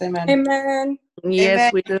 Yes, amen. Amen. Yes,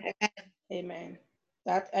 Amen. we do. Amen.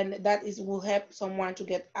 That will help someone to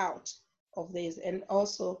get out of this. And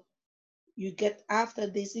also, you get after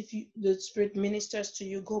this, if the Spirit ministers to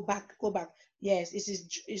you, go back. Yes,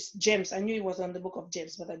 it's James. I knew it was on the book of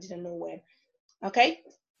James, but I didn't know where. Okay,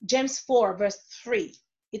 James 4 verse 3.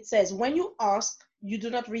 It says, when you ask, you do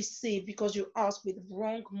not receive because you ask with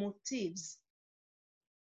wrong motives,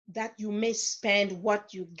 that you may spend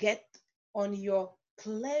what you get on your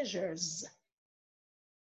pleasures.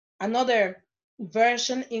 Another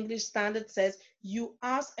version, English Standard, says, you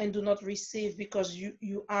ask and do not receive because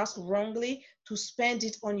you ask wrongly to spend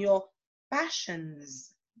it on your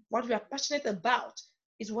passions. What we are passionate about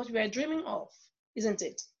is what we are dreaming of, isn't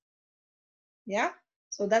it? Yeah?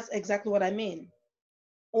 So that's exactly what I mean.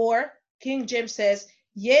 Or King James says,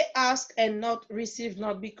 ye ask and not receive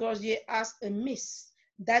not, because ye ask amiss,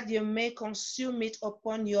 that you may consume it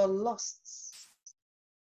upon your lusts.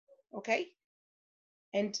 Okay?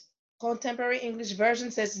 And Contemporary English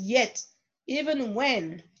Version says, yet, even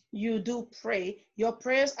when you do pray, your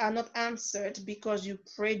prayers are not answered because you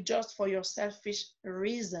pray just for your selfish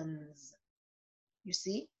reasons. You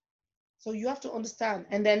see? So you have to understand.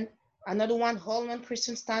 And then another one, Holman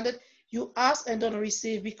Christian Standard, you ask and don't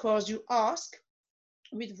receive because you ask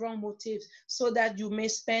with wrong motives, so that you may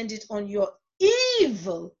spend it on your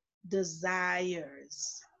evil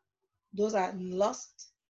desires. Those are lust.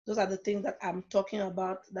 Those are the things that I'm talking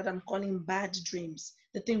about, that I'm calling bad dreams.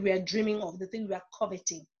 The thing we are dreaming of, the thing we are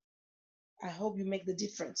coveting. I hope you make the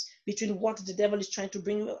difference between what the devil is trying to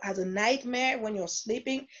bring you as a nightmare when you're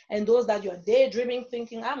sleeping, and those that you're daydreaming,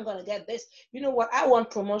 thinking, I'm going to get this. You know what? I want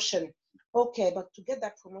promotion. Okay, but to get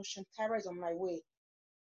that promotion, Tyra is on my way.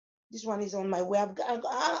 This one is on my way.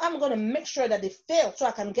 I'm going to make sure that they fail so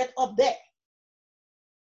I can get up there.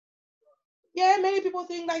 Yeah, many people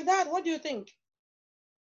think like that. What do you think?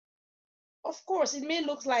 Of course, it may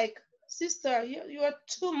look like, sister, you are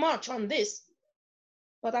too much on this.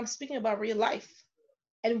 But I'm speaking about real life.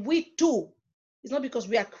 And we too, it's not because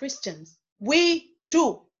we are Christians. We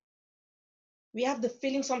too. We have the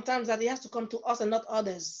feeling sometimes that it has to come to us and not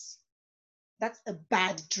others. That's a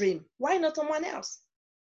bad dream. Why not someone else?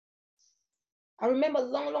 I remember a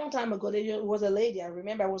long time ago, there was a lady. I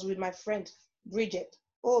remember I was with my friend, Bridget.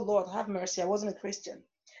 Oh, Lord, have mercy. I wasn't a Christian.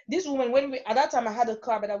 This woman, at that time I had a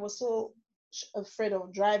car, but I was so afraid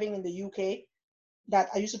of driving in the UK that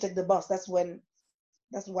I used to take the bus. That's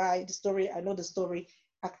why the story, I know the story.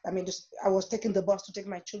 I was taking the bus to take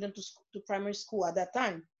my children to primary school at that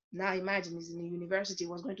time. Now imagine he's in the university,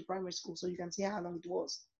 was going to primary school, so you can see how long it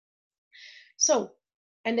was. So,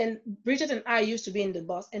 and then Bridget and I used to be in the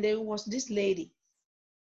bus, and there was this lady,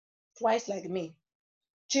 twice like me,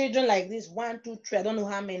 children like this, 1, 2, 3, I don't know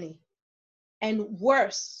how many. And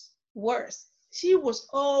worse, she was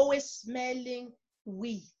always smelling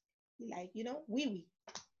wee, like, wee.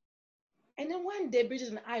 And then one day, Bridget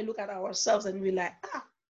and I look at ourselves and we're like,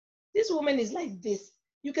 this woman is like this.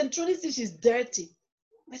 You can truly see she's dirty,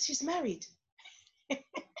 but she's married.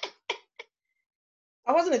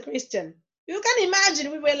 I wasn't a Christian. You can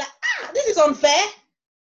imagine, we were like, this is unfair.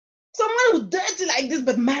 Someone who's dirty like this,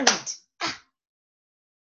 but married.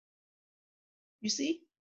 You see?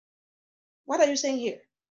 What are you saying here?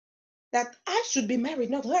 That I should be married,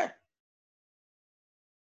 not her.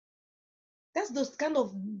 That's those kind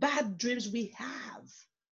of bad dreams we have.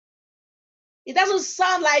 It doesn't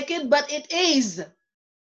sound like it, but it is.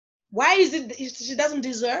 Why is it she doesn't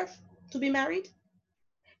deserve to be married?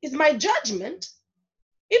 It's my judgment.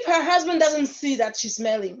 If her husband doesn't see that she's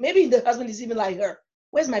smelling, maybe the husband is even like her.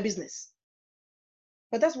 Where's my business?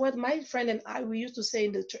 But that's what my friend and I, we used to say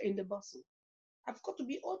in the bus. I've got to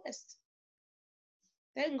be honest.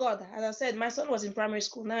 Thank God. As I said, my son was in primary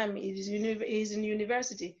school. Now he's in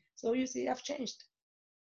university. So you see, I've changed.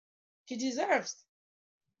 She deserves.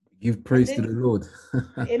 Give praise to the Lord.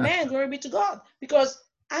 Amen. Glory be to God. Because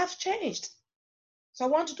I've changed. So I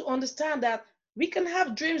want you to understand that we can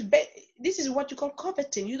have dreams. This is what you call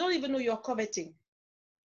coveting. You don't even know you're coveting.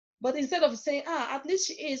 But instead of saying, at least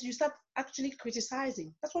she is, you start actually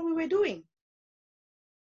criticizing. That's what we were doing.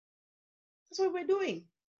 That's what we were doing.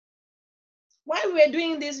 While we were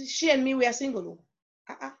doing this, she and me, we are single.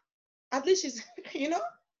 At least she's,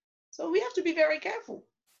 So we have to be very careful.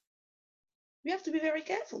 We have to be very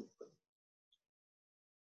careful.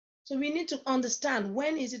 So we need to understand,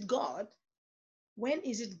 when is it God? When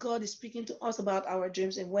is it God is speaking to us about our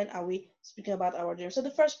dreams, and when are we speaking about our dreams? So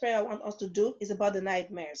the first prayer I want us to do is about the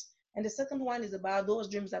nightmares. And the second one is about those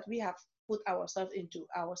dreams that we have put ourselves into,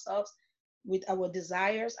 ourselves with our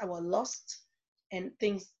desires, our lust, and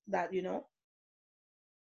things that,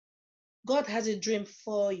 God has a dream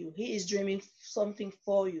for you. He is dreaming something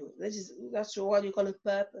for you. That's what you call a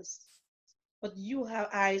purpose. But you have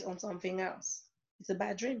eyes on something else. It's a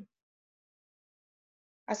bad dream.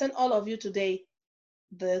 I sent all of you today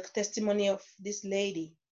the testimony of this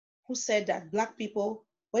lady who said that Black people,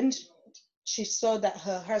 when she saw that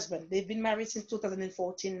her husband, they've been married since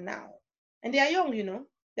 2014 now, and they are young,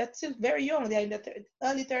 they're still very young. They're in the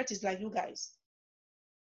early 30s like you guys.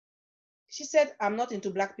 She said, I'm not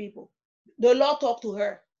into Black people. The Lord talked to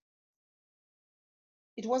her.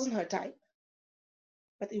 It wasn't her type,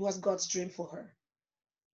 but it was God's dream for her.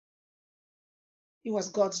 It was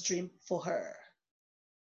God's dream for her.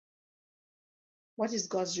 What is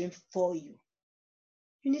God's dream for you?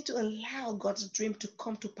 You need to allow God's dream to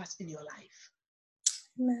come to pass in your life.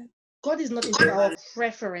 Amen. God is not into our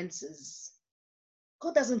preferences.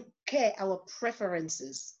 God doesn't care our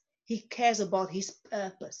preferences. He cares about his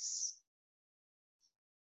purpose.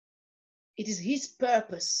 It is his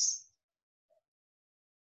purpose.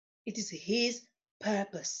 It is his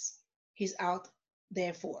purpose he's out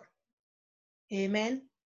there for. Amen.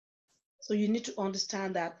 So you need to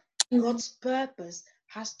understand that God's purpose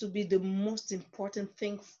has to be the most important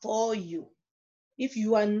thing for you. If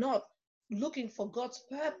you are not looking for God's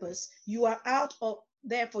purpose, you are out of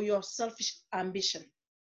there for your selfish ambition.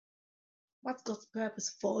 What's God's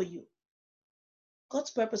purpose for you?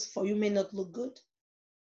 God's purpose for you may not look good.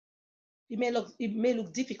 It may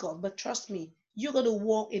look difficult, but trust me, you're going to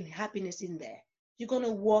walk in happiness in there. You're going to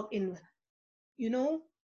walk in,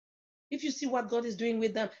 if you see what God is doing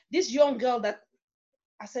with them. This young girl that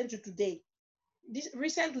I sent you today,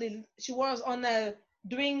 recently she was on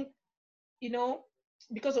doing,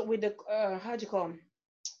 because with the how do you call them?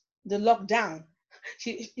 The lockdown.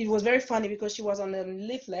 It was very funny because she was on a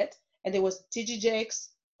leaflet and there was TG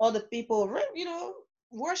Jakes, all the people,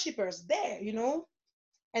 worshippers there,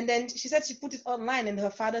 And then she said she put it online, and her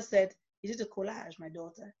father said, "Is it a collage, my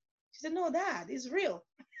daughter?" She said, "No, Dad, it's real."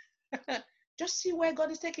 Just see where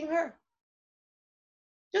God is taking her.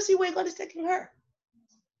 Just see where God is taking her.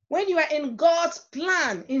 When you are in God's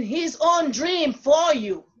plan, in his own dream for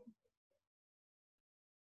you,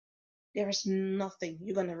 there is nothing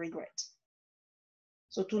you're going to regret.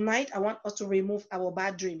 So tonight, I want us to remove our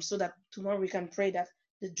bad dreams so that tomorrow we can pray that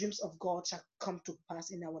the dreams of God shall come to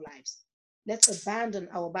pass in our lives. Let's abandon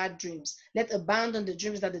our bad dreams. Let's abandon the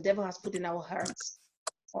dreams that the devil has put in our hearts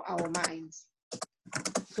or our minds.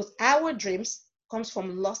 Because our dreams comes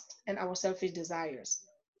from lust and our selfish desires.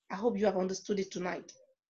 I hope you have understood it tonight.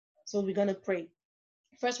 So we're going to pray.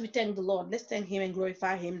 First, we thank the Lord. Let's thank him and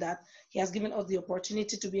glorify him that he has given us the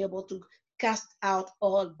opportunity to be able to cast out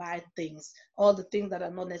all bad things, all the things that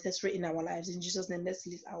are not necessary in our lives. In Jesus' name, let's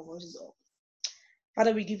lift our voices up.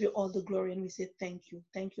 Father, we give you all the glory and we say thank you.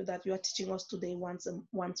 Thank you that you are teaching us today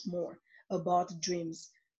once more about dreams.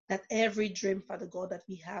 That every dream, Father God, that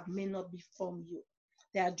we have may not be from you.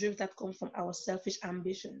 There are dreams that come from our selfish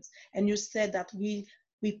ambitions. And you said that we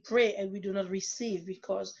pray and we do not receive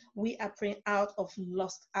because we are praying out of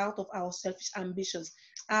lust, out of our selfish ambitions,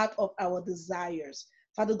 out of our desires.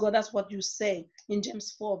 Father God, that's what you say in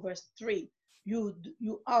James 4, verse 3.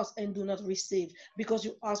 You ask and do not receive because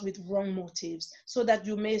you ask with wrong motives, so that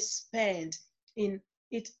you may spend in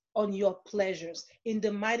it on your pleasures. In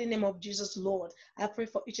the mighty name of Jesus, Lord, I pray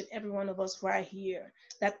for each and every one of us right here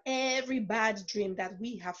that every bad dream that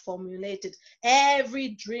we have formulated, every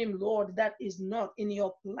dream, Lord, that is not in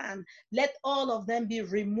your plan, let all of them be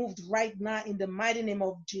removed right now in the mighty name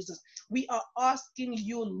of Jesus. We are asking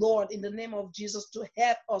you, Lord, in the name of Jesus, to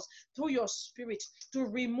help us through your spirit to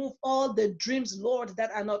remove all the dreams, Lord,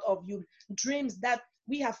 that are not of you, dreams that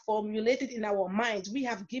we have formulated in our minds. We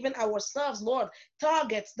have given ourselves, Lord,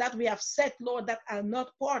 targets that we have set, Lord, that are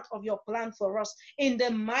not part of your plan for us. In the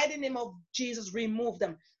mighty name of Jesus, remove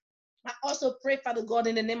them. I also pray, Father God,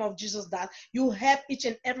 in the name of Jesus, that you help each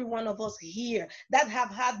and every one of us here that have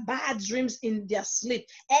had bad dreams in their sleep.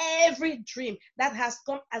 Every dream that has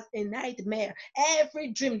come as a nightmare, every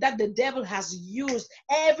dream that the devil has used,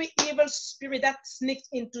 every evil spirit that sneaks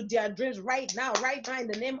into their dreams right now, in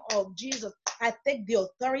the name of Jesus, I take the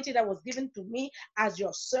authority that was given to me as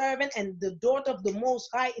your servant and the daughter of the Most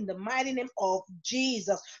High in the mighty name of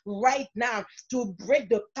Jesus right now to break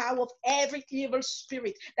the power of every evil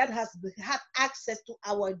spirit that has had access to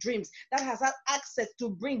our dreams, that has had access to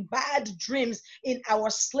bring bad dreams in our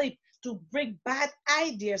sleep, to bring bad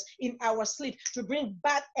ideas in our sleep, to bring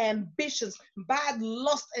bad ambitions, bad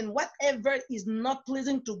lust, and whatever is not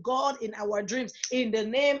pleasing to God in our dreams. In the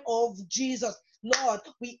name of Jesus, Lord,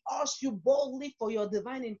 we ask you boldly for your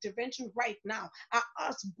divine intervention right now. I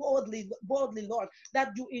ask boldly, Lord,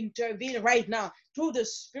 that you intervene right now through the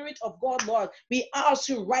Spirit of God, Lord. We ask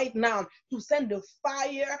you right now to send the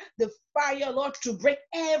fire, Lord, to break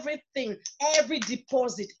everything, every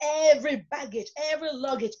deposit, every baggage, every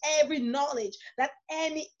luggage, every knowledge that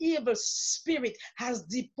any evil spirit has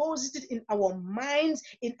deposited in our minds,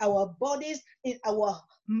 in our bodies, in our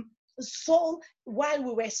soul while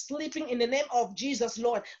we were sleeping in the name of Jesus,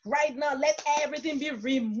 Lord. Right now, let everything be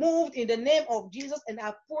removed in the name of Jesus, and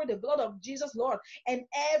I pour the blood of Jesus, Lord, and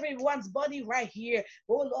everyone's body right here.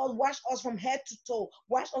 Oh Lord, wash us from head to toe.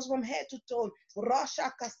 Wash us from head to toe.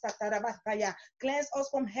 Cleanse us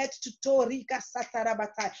from head to toe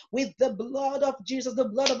with the blood of Jesus, the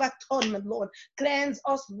blood of atonement, Lord. Cleanse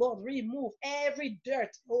us, Lord. Remove every dirt,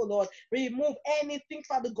 oh Lord. Remove anything,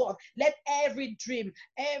 Father God. Let every dream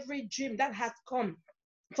that has come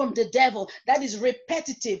from the devil, that is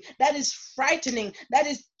repetitive, that is frightening, that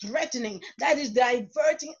is threatening, that is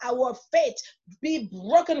diverting our faith, be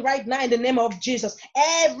broken right now in the name of Jesus.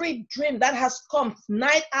 Every dream that has come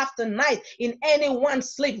night after night in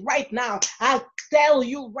anyone's sleep right now, I tell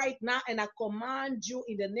you right now and I command you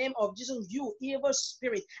in the name of Jesus, you evil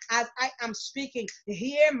spirit, as I am speaking,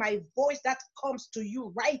 hear my voice that comes to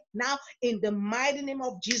you right now in the mighty name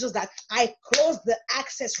of Jesus, that I close the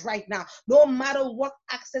access right now. No matter what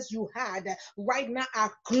access you had right now, I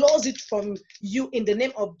close it from you in the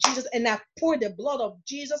name of Jesus, and I pour the blood of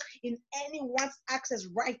Jesus in anyone's access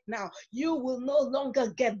right now. You will no longer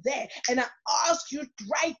get there, and I ask you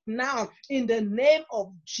right now in the name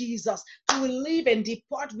of Jesus to leave and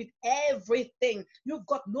depart with everything. You've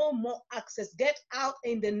got no more access. Get out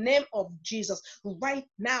in the name of Jesus right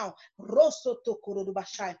now. Rosoto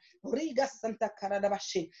korodobashai, Riga Santa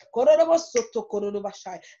Karadabashi, Korodobosoto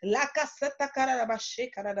korodobashai, Laka Santa Karadabashi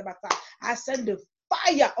Karadabata. I send the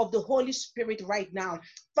fire of the Holy Spirit right now.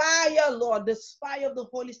 Fire, Lord, this fire of the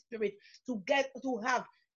Holy Spirit to have,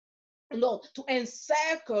 Lord, to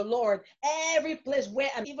encircle, Lord, every place where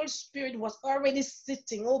an evil spirit was already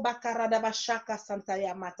sitting. Oh, Bakaradabashaka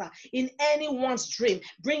Santayamata, in anyone's dream,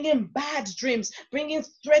 bringing bad dreams, bringing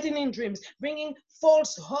threatening dreams, bringing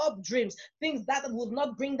false hope dreams, things that would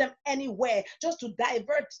not bring them anywhere, just to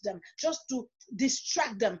divert them, just to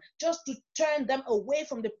distract them, just to turn them away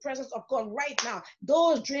from the presence of God right now.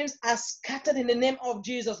 Those dreams are scattered in the name of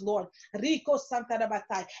Jesus, Lord. Rico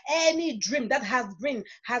Santarabatai. Any dream that has been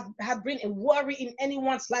a worry in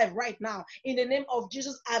anyone's life right now, in the name of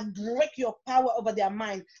Jesus, I break your power over their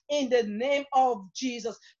mind in the name of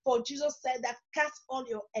Jesus. For Jesus said that cast all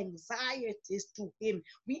your anxieties to him.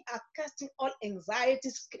 We are casting all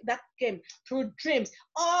anxieties that came through dreams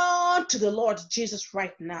onto the Lord Jesus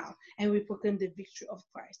right now, and we proclaim the victory of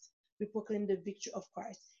Christ. We proclaim the victory of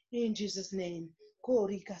Christ in Jesus' name.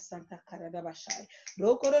 Korika Santa Karadabashai.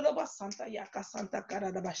 Rokoroba Santa Yaka Santa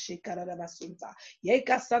Karadabashi Karadabasunta.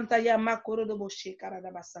 Yeka Santa Yamakorodoboshi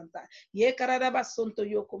Karadabasanta. Ye Karadabasunto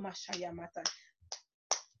Yoko Mashaya Mata.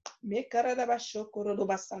 Mekaradabasho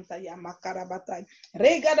Korodoba Santa Yamakarabatai.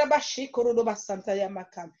 Regadabashi Korodoba Santa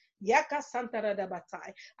Yamakam. Yaka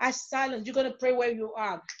Santaradabatai. I silence. You're going to pray where you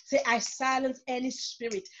are. Say, I silence any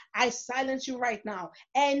spirit. I silence you right now.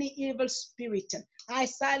 Any evil spirit. I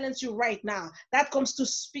silence you right now. That comes to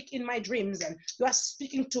speak in my dreams. You are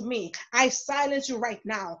speaking to me. I silence you right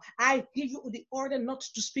now. I give you the order not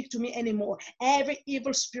to speak to me anymore. Every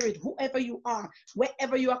evil spirit, whoever you are,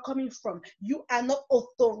 wherever you are coming from, you are not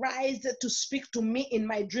authorized to speak to me in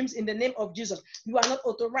my dreams in the name of Jesus. You are not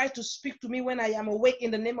authorized to speak to me when I am awake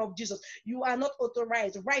in the name of Jesus. You are not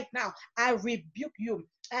authorized right now. I rebuke you.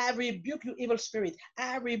 I rebuke you, evil spirit.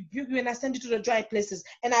 I rebuke you and I send you to the dry places.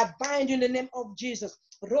 And I bind you in the name of Jesus.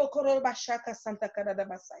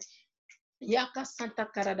 Yaka Santa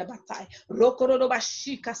Karada Batai, Rokoroba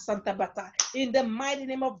Shika Santa Batai. In the mighty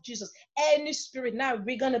name of Jesus, any spirit, now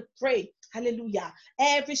we're gonna pray. Hallelujah.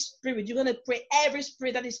 Every spirit, you're gonna pray. Every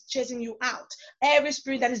spirit that is chasing you out, every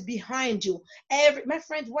spirit that is behind you, my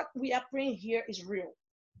friend, what we are praying here is real.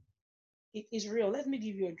 It is real. Let me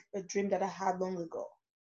give you a dream that I had long ago.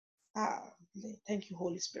 Thank you,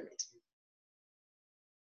 Holy Spirit.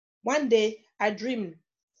 One day I dreamed.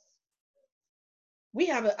 We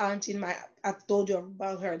have an aunt I've told you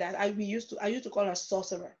about her that I used to call her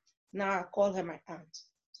sorcerer. Now I call her my aunt.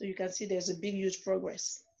 So you can see there's a big, huge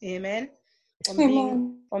progress. Amen.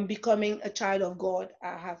 From becoming a child of God,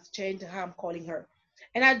 I have changed how I'm calling her.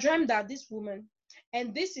 And I dreamed that this woman,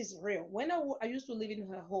 and this is real. When I used to live in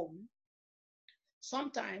her home,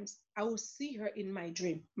 sometimes I would see her in my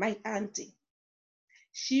dream, my auntie.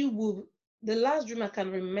 The last dream I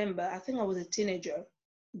can remember, I think I was a teenager,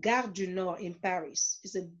 Gare du Nord in Paris.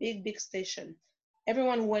 It's a big, big station.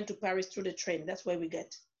 Everyone who went to Paris through the train, that's where we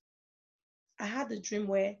get. I had a dream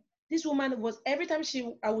where this woman was, every time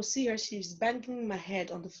I would see her, she's banging my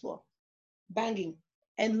head on the floor, banging.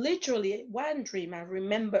 And literally, one dream I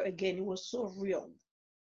remember again, it was so real.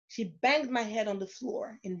 She banged my head on the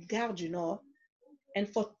floor in Gare du Nord. And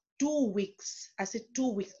for 2 weeks, I said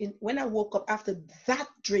 2 weeks, when I woke up after that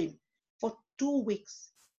dream, for 2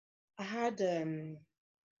 weeks, I had, les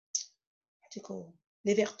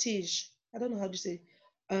vertiges. I don't know how to say.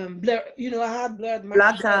 Blur. I had blurred.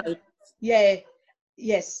 Blackout. Yeah.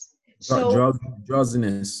 Yes. So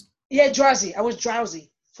drowsiness. Yeah, drowsy. I was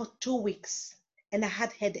drowsy for 2 weeks, and I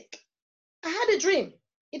had headache. I had a dream.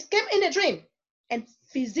 It came in a dream, and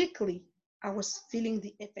physically, I was feeling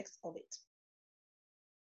the effects of it.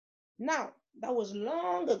 Now that was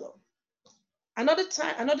long ago. Another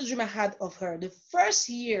dream I had of her. The first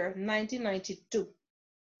year, 1992.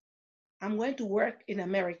 I'm going to work in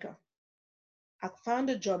America. I found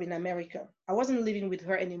a job in America. I wasn't living with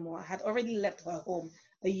her anymore. I had already left her home.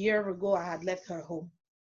 A year ago, I had left her home.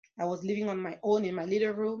 I was living on my own in my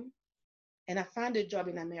little room, and I found a job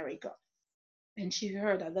in America. And she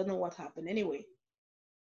heard, I don't know what happened. Anyway,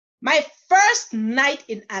 my first night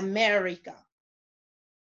in America,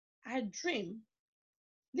 I dreamed,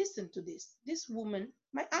 listen to this woman,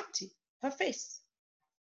 my auntie, her face,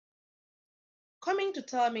 coming to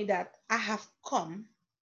tell me that I have come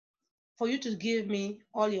for you to give me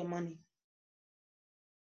all your money.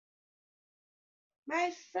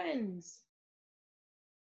 My friends,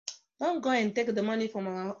 don't go and take the money from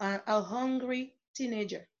a hungry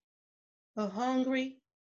teenager. A hungry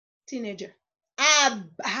teenager. I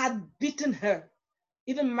had beaten her.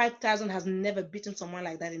 Even Mike Tyson has never beaten someone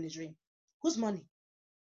like that in a dream. Whose money?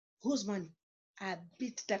 Whose money? I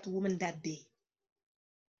beat that woman that day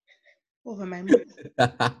over my money.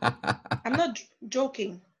 I'm not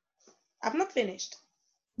joking. I'm not finished.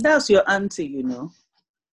 That's your auntie, you know.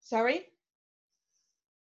 Sorry?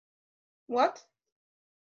 What?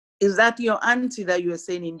 Is that your auntie that you were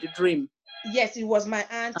saying in the dream? Yes, it was my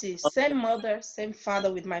auntie. Same mother, same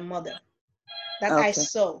father with my mother that Okay. I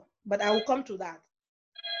saw. But I will come to that.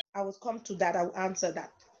 I will come to that. I will answer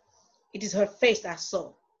that. It is her face I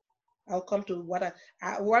saw. I'll come to what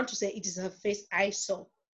I want to say. It is her face I saw.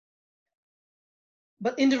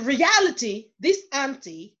 But in the reality, this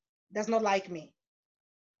auntie does not like me,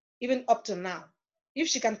 even up to now. If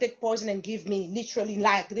she can take poison and give me literally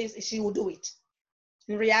like this, she will do it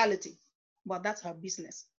in reality. But that's her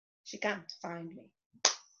business. She can't find me.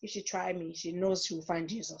 If she try me, she knows she will find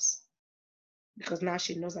Jesus, because now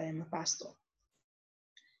she knows I am a pastor.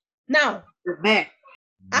 Now,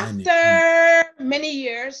 after many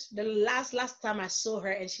years, the last time I saw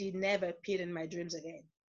her, and she never appeared in my dreams again.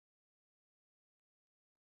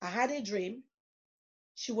 I had a dream.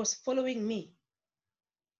 She was following me.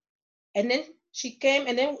 And then she came,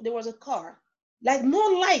 and then there was a car, like no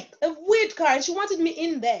light, a weird car, and she wanted me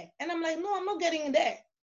in there. And I'm like, no, I'm not getting in there.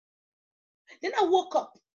 Then I woke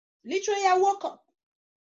up. Literally, I woke up.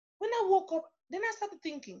 When I woke up, then I started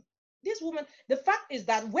thinking, This woman, the fact is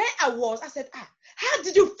that where I was, I said, how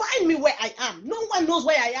did you find me where I am? No one knows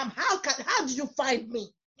where I am. How did you find me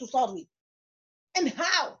to start with? And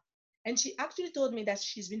how? And she actually told me that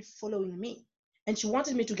she's been following me. And she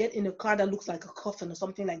wanted me to get in a car that looks like a coffin or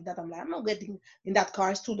something like that. I'm like, I'm not getting in that car.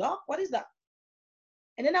 It's too dark. What is that?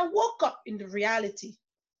 And then I woke up in the reality.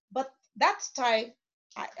 But that time,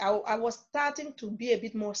 I was starting to be a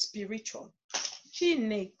bit more spiritual.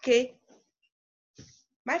 Chineke.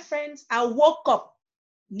 My friends, I woke up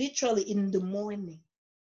literally in the morning.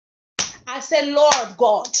 I said, Lord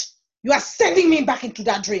God, you are sending me back into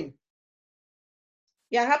that dream.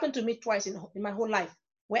 Yeah, it happened to me twice in my whole life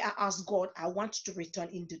where I asked God, I want to return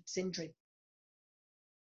in the same dream.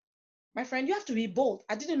 My friend, you have to be bold.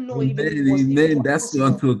 I didn't know even it was That's possible.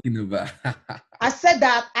 what I'm talking about. I said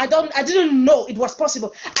that I didn't know it was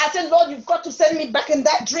possible. I said, Lord, you've got to send me back in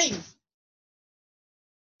that dream.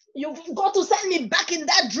 You've got to send me back in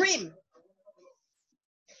that dream.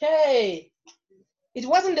 Hey, it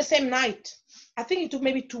wasn't the same night. I think it took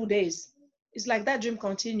maybe 2 days. It's like that dream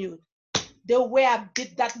continued. The way I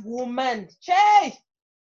beat that woman, hey,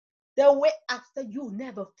 the way after you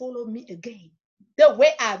never follow me again. The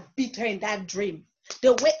way I beat her in that dream.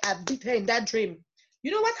 The way I beat her in that dream.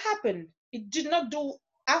 You know what happened? It did not do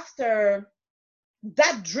after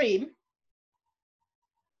that dream.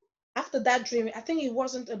 After that dream, I think it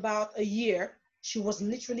wasn't about a year. She was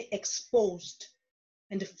literally exposed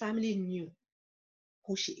and the family knew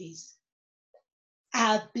who she is.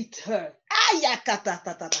 I beat her.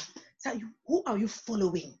 So who are you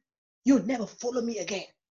following? You'll never follow me again.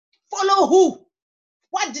 Follow who?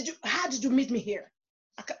 How did you meet me here?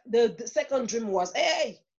 The second dream was,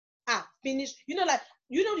 hey, finish.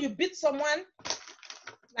 You beat someone,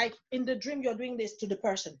 like in the dream, you're doing this to the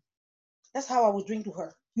person. That's how I was doing to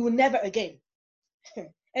her. You will never again.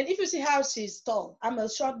 And if you see how she's tall, I'm a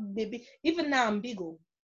short baby. Even now I'm big.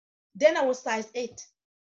 Then I was size 8.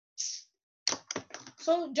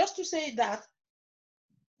 So just to say that,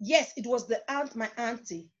 yes, it was my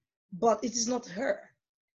auntie, but it is not her.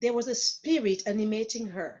 There was a spirit animating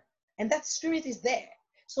her, and that spirit is there.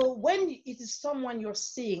 So when it is someone you're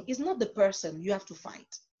seeing, it's not the person you have to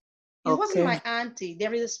fight. It wasn't my auntie.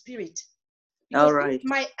 There is a spirit. Because if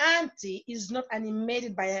my auntie is not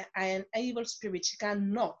animated by an evil spirit, she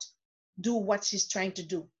cannot do what she's trying to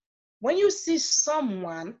do. When you see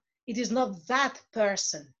someone, it is not that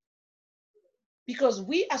person. Because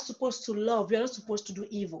we are supposed to love, we are not supposed to do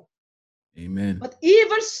evil. Amen. But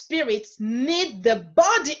evil spirits need the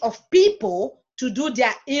body of people to do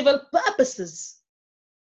their evil purposes.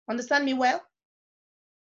 Understand me well?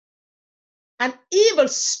 An evil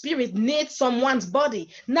spirit needs someone's body.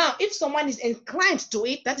 Now, if someone is inclined to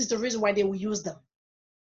it, that is the reason why they will use them.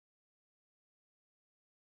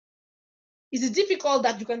 It is difficult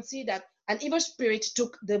that you can see that an evil spirit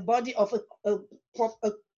took the body of a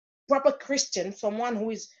proper Christian, someone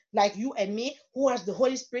who is like you and me, who has the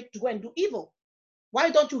Holy Spirit to go and do evil.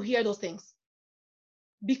 Why don't you hear those things?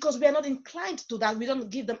 Because we are not inclined to that. We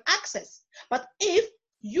don't give them access. But if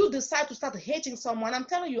you decide to start hating someone, I'm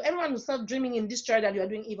telling you, everyone will start dreaming in this church that you are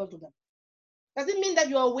doing evil to them. Does it mean that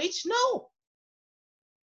you are a witch? No.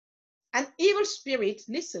 An evil spirit,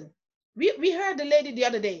 listen, we heard the lady the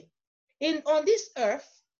other day. On this earth,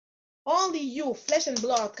 only you, flesh and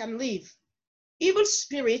blood, can live. Evil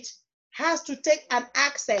spirit has to take an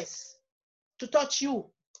access to touch you.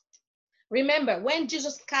 Remember, when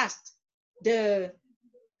Jesus cast that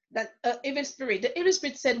evil spirit, the evil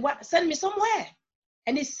spirit said, "What? Send me somewhere."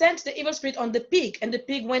 And he sent the evil spirit on the pig, and the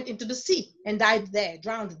pig went into the sea and died there,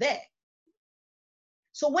 drowned there.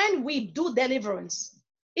 So when we do deliverance,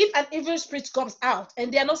 if an evil spirit comes out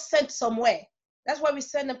and they are not sent somewhere, that's why we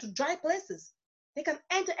send them to dry places. They can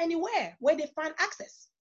enter anywhere where they find access.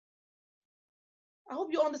 I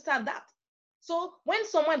hope you understand that. So when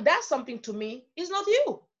someone does something to me, it's not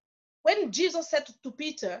you. When Jesus said to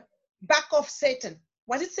Peter, "Back off, Satan,"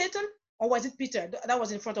 was it Satan or was it Peter that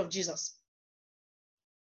was in front of Jesus?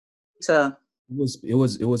 Peter. It was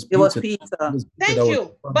Peter. It was Peter. Thank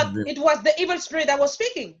you. But it was the evil spirit that was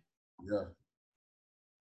speaking. Yeah.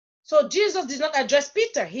 So Jesus did not address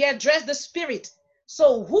Peter. He addressed the spirit.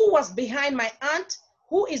 So who was behind my aunt?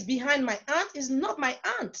 Who is behind my aunt is not my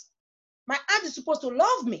aunt. My aunt is supposed to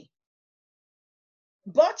love me.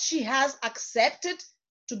 But she has accepted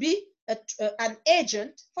to be an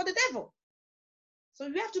agent for the devil. So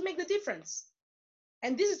we have to make the difference.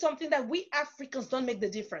 And this is something that we Africans don't make the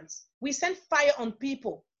difference. We send fire on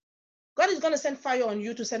people. God is going to send fire on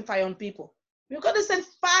you to send fire on people. We're going to send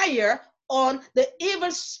fire on the evil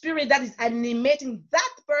spirit that is animating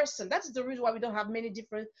that person. That is the reason why we don't have many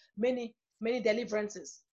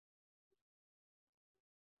deliverances.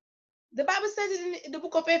 The Bible says it in the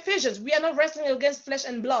book of Ephesians. We are not wrestling against flesh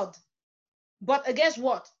and blood, but against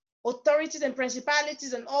what? Authorities and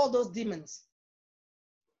principalities and all those demons.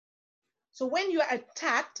 So when you are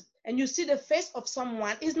attacked and you see the face of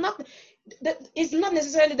someone, it's not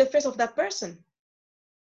necessarily the face of that person.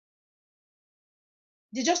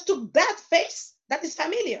 They just took that face that is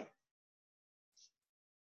familiar.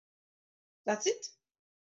 That's it.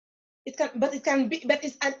 But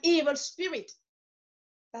it's an evil spirit.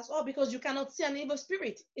 That's all, because you cannot see an evil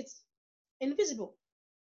spirit. It's invisible.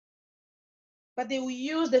 But they will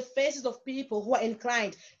use the faces of people who are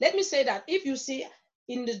inclined. Let me say that if you see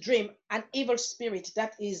in the dream an evil spirit,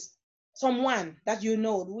 that is someone that you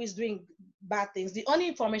know who is doing bad things, the only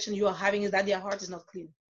information you are having is that their heart is not clean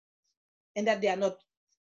and that they are not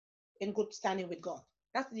in good standing with God.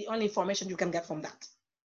 That's the only information you can get from that.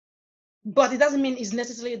 But it doesn't mean it's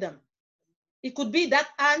necessarily them. It could be that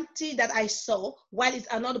auntie that I saw, while it's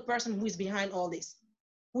another person who is behind all this,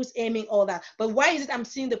 who's aiming all that. But why is it I'm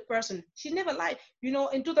seeing the person? She never lied. You know,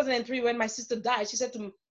 in 2003, when my sister died, she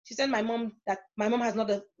said my mom that my mom has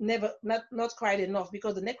not cried enough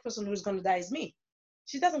because the next person who's going to die is me.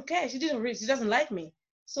 She doesn't care. She doesn't like me.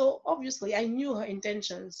 So obviously I knew her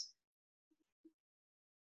intentions.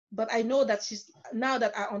 But I know that now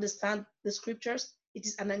that I understand the scriptures, it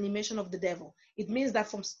is an animation of the devil. It means that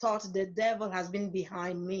from start, the devil has been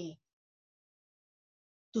behind me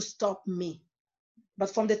to stop me. But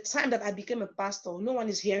from the time that I became a pastor, no one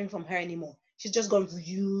is hearing from her anymore. She's just going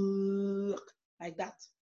like that.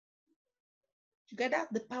 You get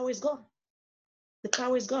that? The power is gone. The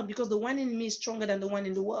power is gone because the one in me is stronger than the one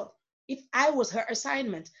in the world. If I was her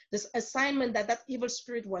assignment, this assignment that evil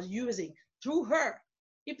spirit was using through her,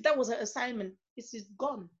 if that was her assignment, it is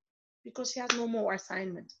gone because she has no more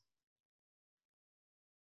assignment.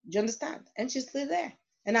 Do you understand? And she's still there.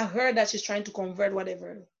 And I heard that she's trying to convert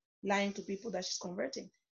whatever, lying to people that she's converting.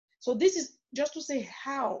 So this is just to say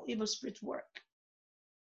how evil spirits work.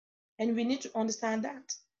 And we need to understand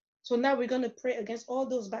that. So now we're going to pray against all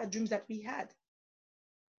those bad dreams that we had.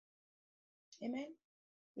 Amen.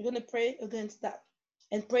 We're going to pray against that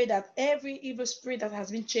and pray that every evil spirit that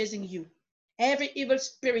has been chasing you, every evil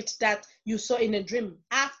spirit that you saw in a dream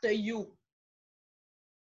after you,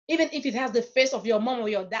 even if it has the face of your mom or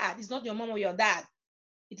your dad, it's not your mom or your dad.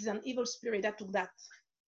 It is an evil spirit that took that.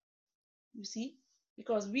 You see?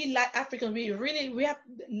 Because we like Africans, we have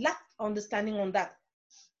lack understanding on that.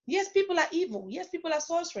 Yes, people are evil. Yes, people are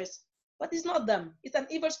sorcerers. But it's not them. It's an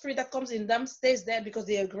evil spirit that comes in them, stays there because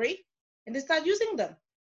they agree, and they start using them.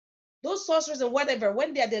 Those sorcerers or whatever,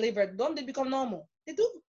 when they are delivered, don't they become normal? They do.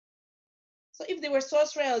 So if they were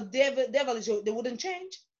sorcerer or devilish, they wouldn't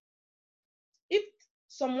change. If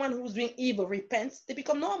someone who's doing evil repents, they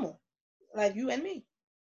become normal, like you and me.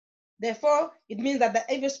 Therefore, it means that the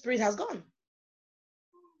evil spirit has gone.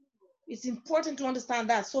 It's important to understand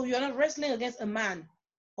that. So you're not wrestling against a man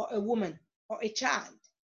or a woman or a child.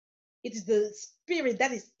 It is the spirit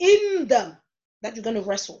that is in them that you're going to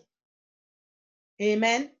wrestle.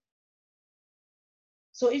 Amen.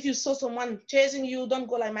 So if you saw someone chasing you, don't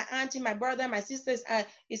go like my auntie, my brother, my sister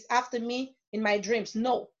is after me in my dreams.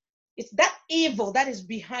 No. It's that evil that is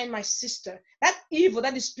behind my sister, that evil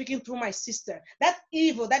that is speaking through my sister, that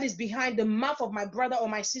evil that is behind the mouth of my brother or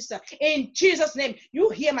my sister. In Jesus' name, you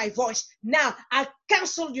hear my voice. Now, I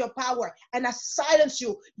cancel your power and I silence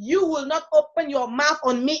you. You will not open your mouth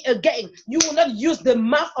on me again. You will not use the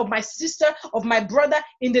mouth of my sister, of my brother,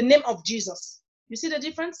 in the name of Jesus. You see the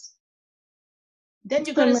difference? Then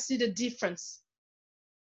you're going to see the difference.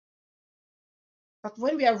 But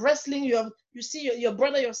when we are wrestling, you see your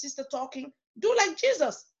brother, your sister talking, do like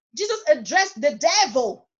Jesus. Jesus addressed the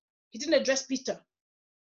devil. He didn't address Peter.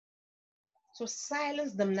 So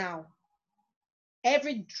silence them now.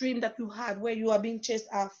 Every dream that you had where you are being chased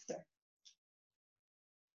after,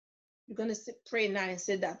 you're going to pray now and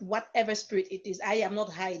say that whatever spirit it is, I am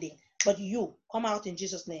not hiding, but you come out in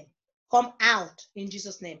Jesus' name. Come out in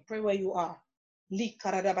Jesus' name. Pray where you are. Li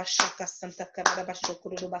karadabashaka santa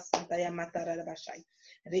karadabashokoroba santa yamatarabashai.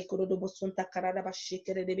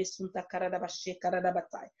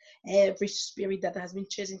 Every spirit that has been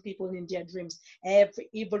chasing people in their dreams, every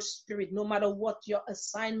evil spirit, no matter what your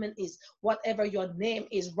assignment is, whatever your name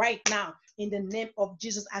is right now, in the name of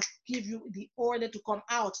Jesus, I give you the order to come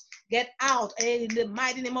out. Get out in the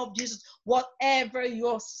mighty name of Jesus. Whatever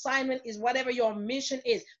your assignment is, whatever your mission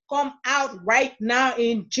is, come out right now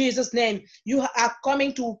in Jesus' name. You are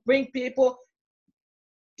coming to bring people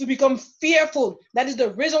to become fearful. That is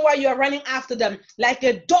the reason why you are running after them. Like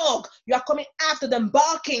a dog, you are coming after them,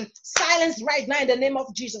 barking. Silence right now in the name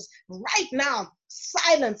of Jesus. Right now,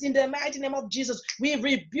 silence in the mighty name of Jesus. We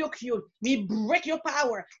rebuke you. We break your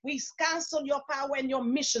power. We cancel your power and your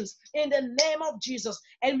missions in the name of Jesus.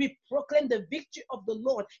 And we proclaim the victory of the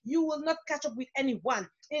Lord. You will not catch up with anyone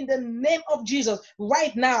in the name of Jesus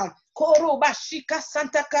right now. Korobashika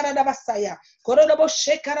Santa Karadabasaya. Korodobo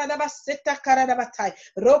Shekaradabaseta Karadabatai.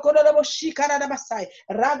 Rokodobo Shikaradabasai.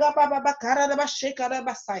 Ragababa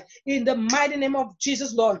Karadabashekarabasai. In the mighty name of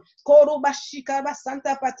Jesus, Lord. Korobashika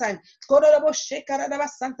Santa Patai. Korodobo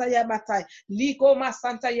Shekaradabasanta Yabatai. Liko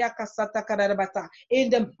Masanta Yakasata Karadabata. In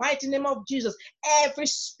the mighty name of Jesus, every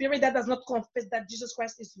spirit that does not confess that Jesus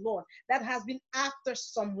Christ is Lord, that has been after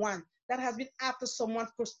someone, that has been after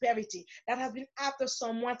someone's prosperity, that has been after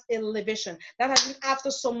someone's elevation, that has been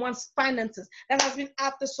after someone's finances, that has been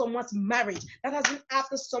after someone's marriage, that has been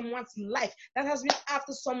after someone's life, that has been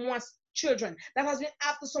after someone's children, that has been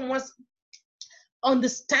after someone's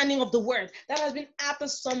understanding of the word, that has been after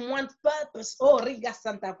someone's purpose. Oh, Riga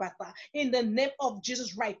Santa Pata. In the name of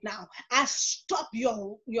Jesus right now, I stop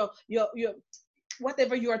your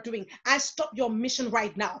whatever you are doing. I stop your mission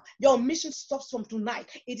right now. Your mission stops from tonight.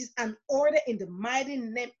 It is an order in the mighty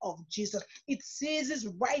name of Jesus. It ceases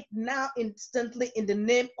right now, instantly, in the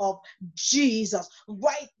name of Jesus.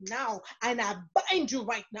 Right now. And I bind you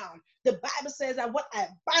right now. The Bible says that what I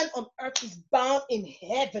bind on earth is bound in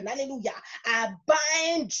heaven. Hallelujah. I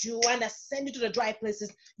bind you and I send you to the dry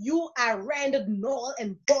places. You are rendered null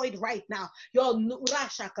and void right now.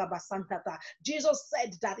 Jesus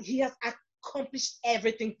said that he has accomplished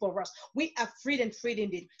everything for us. We are freed and freed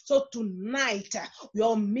indeed. So tonight,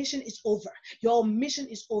 your mission is over. Your mission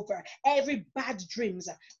is over. Every bad dreams,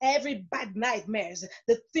 every bad nightmares,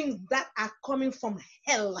 the things that are coming from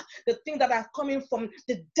hell, the things that are coming from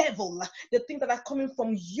the devil, the things that are coming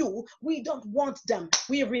from you, we don't want them.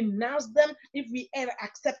 We renounce them if we ever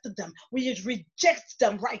accepted them. We reject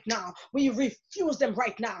them right now. We refuse them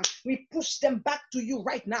right now. We push them back to you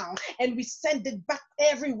right now, and we send it back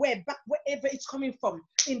everywhere, back wherever it's coming from.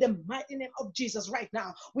 In the mighty name of Jesus right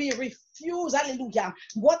now, we refuse, hallelujah,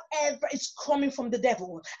 whatever is coming from the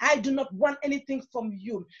devil. I do not want anything from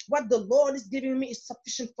you. What the Lord is giving me is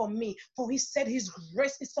sufficient for me, for he said his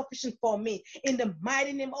grace is sufficient for me. In the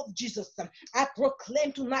mighty name of Jesus, I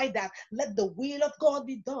proclaim tonight that let the will of God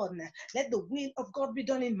be done. Let the will of God be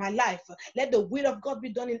done in my life. Let the will of God be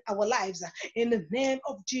done in our lives. In the name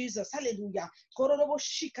of Jesus, hallelujah.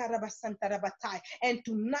 And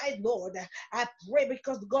tonight, Lord, I pray,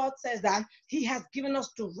 because God says that he has given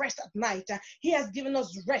us to rest at night. He has given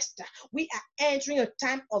us rest. We are entering a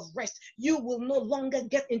time of rest. You will no longer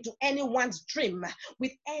get into anyone's dream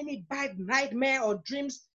with any bad nightmare or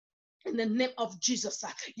dreams. In the name of Jesus,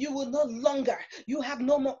 you will no longer, you have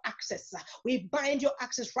no more access. We bind your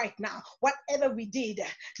access right now. Whatever we did,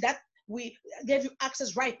 that we gave you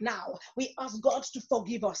access right now. We ask God to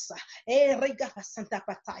forgive us.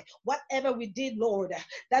 Whatever we did, Lord,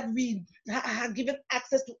 that we have given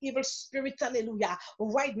access to evil spirits, hallelujah.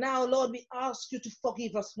 Right now, Lord, we ask you to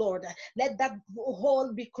forgive us, Lord. Let that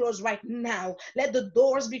hole be closed right now. Let the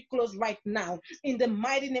doors be closed right now. In the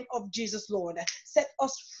mighty name of Jesus, Lord, set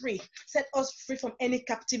us free. Set us free from any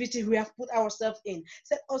captivity we have put ourselves in.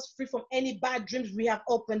 Set us free from any bad dreams we have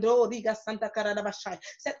opened. Oh, Riga Santa Karadabashai.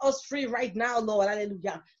 Set us free right now, Lord.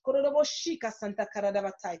 Hallelujah. Korodoboshika Santa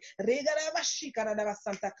Karadabatai. Regarabashi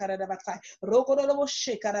Karadabasanta Karadabatai.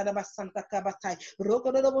 Rokodoboshi Karadabasanta Kabatai.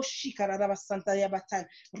 Rokodoboshi Karadabasanta Yabatai.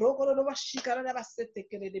 Rokodoboshi Karadabasete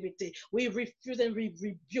Keredebete. We refuse and we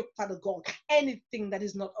rebuke, Father God, anything that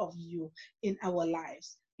is not of you in our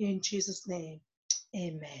lives. In Jesus' name,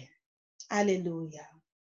 amen. Hallelujah.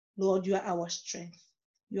 Lord, you are our strength.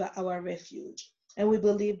 You are our refuge. And we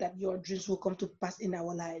believe that your dreams will come to pass in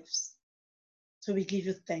our lives. So we give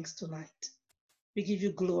you thanks tonight. We give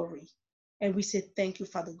you glory. And we say thank you,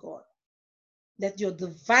 Father God. Let your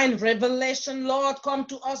divine revelation, Lord, come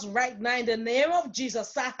to us right now in the name of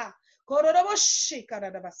Jesus. Jesus,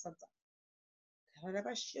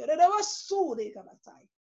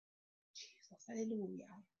 hallelujah.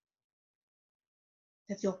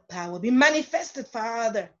 Let your power be manifested,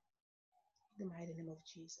 Father, in the mighty name of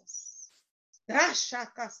Jesus.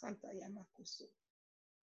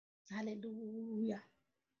 Hallelujah.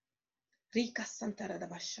 Rika Santa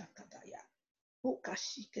Radabashakataya.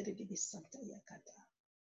 Ukashikere Santa Yakata.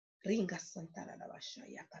 Ringa Santa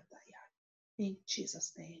Radabashayakataya. In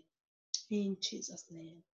Jesus' name. In Jesus'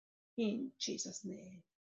 name. In Jesus' name.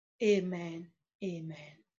 Amen.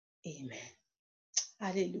 Amen. Amen.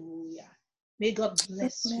 Hallelujah. May God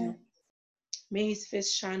bless you. May his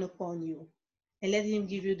face shine upon you. And let him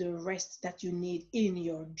give you the rest that you need in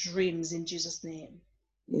your dreams in Jesus' name.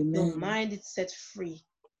 Amen. Your mind is set free.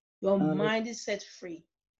 Your mind is set free.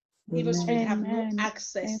 Evil spirit have no Amen.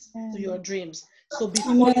 access Amen. to your dreams. So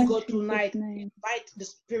before you go In Jesus' tonight, name. invite the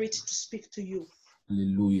spirit to speak to you.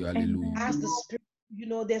 Hallelujah. Hallelujah. Ask the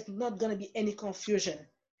spirit, there's not going to be any confusion.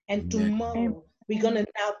 And Amen. tomorrow, we're going to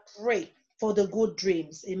now pray for the good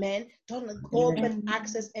dreams. Amen. Don't open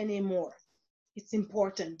access anymore. It's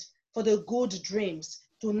important for the good dreams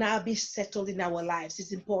to now be settled in our lives.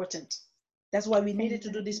 It's important. That's why we needed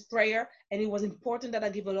to do this prayer. And it was important that I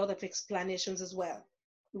give a lot of explanations as well.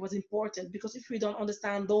 It was important because if we don't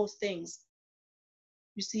understand those things,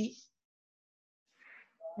 you see,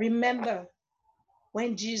 remember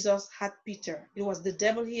when Jesus had Peter, it was the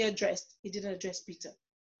devil he addressed. He didn't address Peter.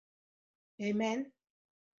 Amen.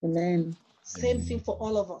 Amen. Same thing for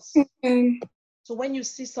all of us. So when you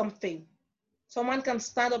see something, someone can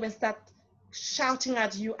stand up and start shouting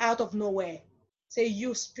at you out of nowhere. Say,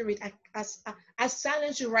 you spirit, I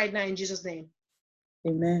silence you right now in Jesus' name.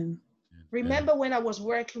 Amen. Remember when I was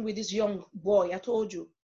working with this young boy, I told you,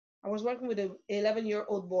 I was working with an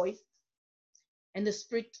 11-year-old boy, and the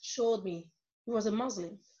spirit showed me he was a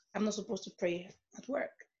Muslim. I'm not supposed to pray at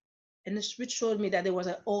work. And the spirit showed me that there was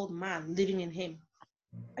an old man living in him.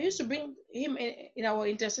 I used to bring him in our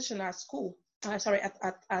intercession at school. At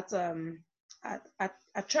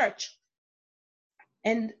church.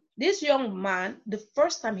 And this young man, the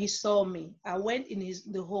first time he saw me, I went in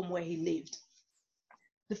the home where he lived.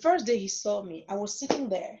 The first day he saw me, I was sitting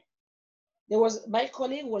there. My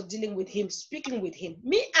colleague was dealing with him, speaking with him.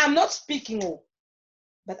 Me, I'm not speaking,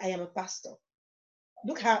 but I am a pastor.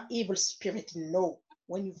 Look how evil spirit know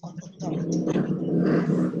when you've got authority.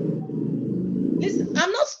 Listen,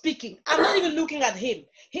 I'm not speaking. I'm not even looking at him.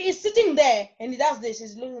 He is sitting there and he does this.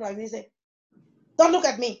 He's looking like this. He said, don't look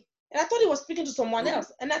at me. And I thought he was speaking to someone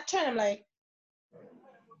else. And I turned, I'm like,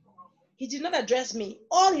 he did not address me.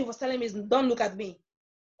 All he was telling me is, don't look at me.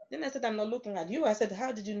 Then I said, I'm not looking at you. I said,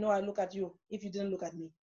 how did you know I look at you if you didn't look at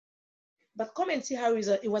me? But come and see how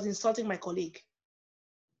he was insulting my colleague.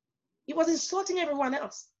 He was insulting everyone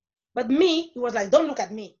else. But me, he was like, don't look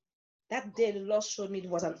at me. That day, the Lord showed me it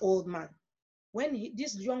was an old man. When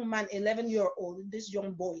this young man, 11-year-old, this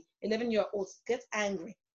young boy, 11-year-old, gets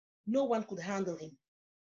angry, no one could handle him.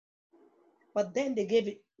 But then they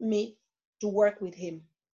gave me to work with him.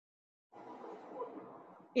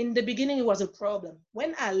 In the beginning, it was a problem.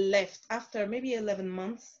 When I left, after maybe 11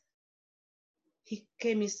 months, he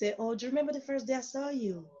came and said, oh, do you remember the first day I saw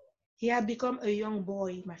you? He had become a young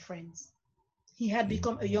boy, my friends. He had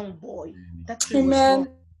become a young boy. That spirit was gone.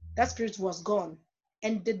 That spirit was gone.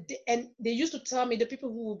 And they used to tell me, the people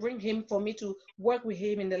who would bring him for me to work with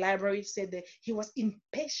him in the library said that he was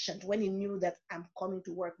impatient when he knew that I'm coming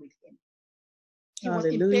to work with him. He was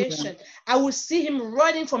impatient. I would see him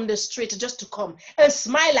running from the street just to come and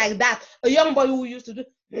smile like that. A young boy who used to do,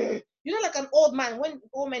 like an old man, when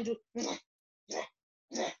old men do.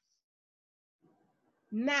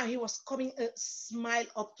 Now he was coming a smile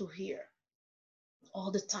up to here.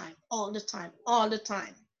 All the time, all the time, all the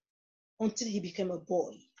time. Until he became a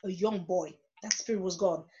boy, a young boy. That spirit was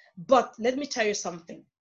gone. But let me tell you something.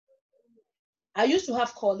 I used to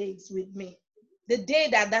have colleagues with me. The day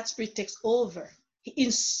that spirit takes over, he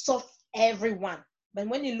insults everyone. But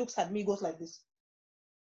when he looks at me, he goes like this.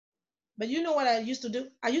 But you know what I used to do?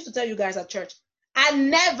 I used to tell you guys at church, I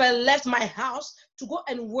never left my house to go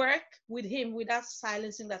and work with him without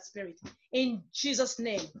silencing that spirit. In Jesus'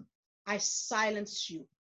 name, I silence you.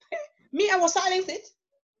 Me, I will silence it.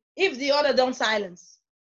 If the other don't silence,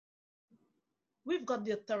 we've got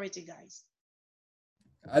the authority, guys.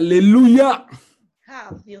 Hallelujah.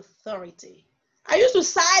 Have the authority. I used to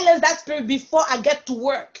silence that spirit before I get to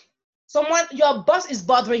work. Your boss is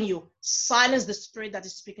bothering you. Silence the spirit that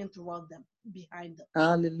is speaking throughout them, behind them.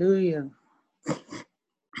 Hallelujah.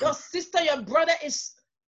 Your sister, your brother is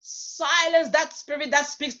silence that spirit that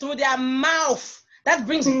speaks through their mouth, that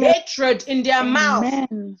brings hatred in their mouth.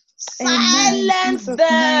 Silence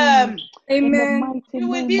them. Amen. You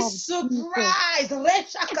will be surprised.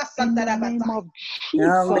 In the name of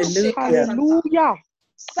Jesus. Hallelujah.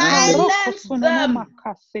 Silence them.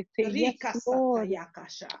 Yes, Lord.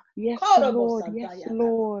 Yes, Lord. Yes,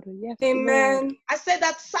 Lord. Yes, Lord. I said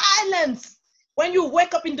that silence when you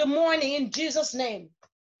wake up in the morning in Jesus' name.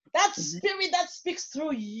 That spirit that speaks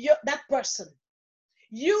through you, that person,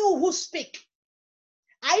 you who speak,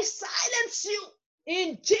 I silence you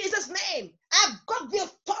in Jesus' name. I've got the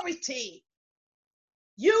authority.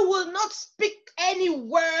 You will not speak any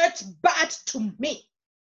words bad to me.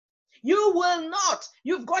 You will not.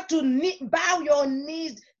 You've got to bow your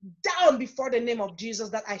knees down before the name of Jesus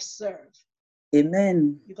that I serve.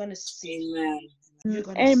 Amen. You're going to see. Amen. You're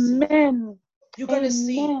going to see. You're going to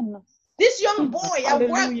see. Amen. This young boy, I worked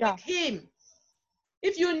Hallelujah. with him.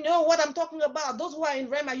 If you know what I'm talking about, those who are in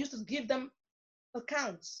REM, I used to give them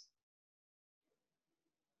accounts.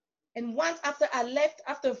 And once after I left,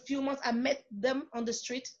 after a few months, I met them on the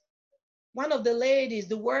street. One of the ladies,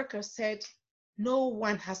 the worker, said, no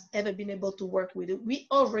one has ever been able to work with it. We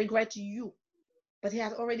all regret you. But he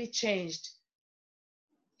had already changed.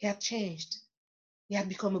 He had changed. He had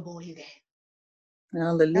become a boy again.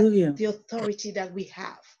 Hallelujah. That's the authority that we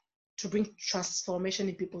have to bring transformation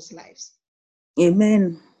in people's lives.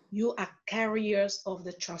 Amen. You are carriers of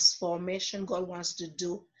the transformation God wants to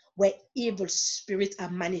do where evil spirits are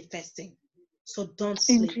manifesting. So don't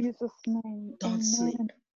sleep. In Jesus' name. Don't Amen.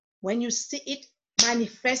 sleep. When you see it,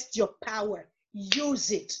 manifest your power.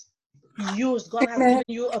 Use it. Use. God has given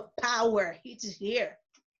you a power. It is here.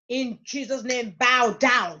 In Jesus' name, bow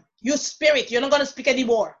down. You spirit, you're not going to speak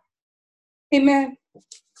anymore. Amen.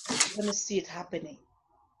 You're going to see it happening.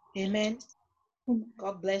 Amen.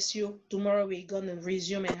 God bless you. Tomorrow we're going to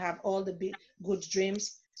resume and have all the big good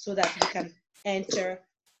dreams so that we can enter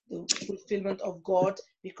the fulfillment of God,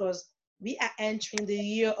 because we are entering the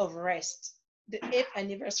year of rest. The 8th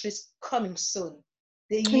anniversary is coming soon.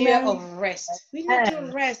 The year Amen. of rest. We need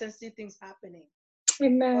to rest and see things happening.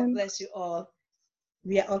 Amen. God bless you all.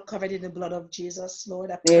 We are all covered in the blood of Jesus.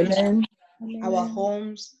 Lord, I pray that Amen. our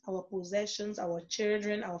homes, our possessions, our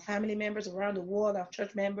children, our family members around the world, our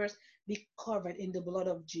church members be covered in the blood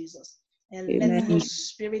of Jesus. And let Amen. no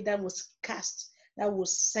spirit that was cast, that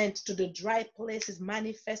was sent to the dry places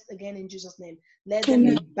manifest again in Jesus' name. Let them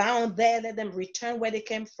be bound there. Let them return where they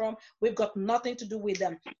came from. We've got nothing to do with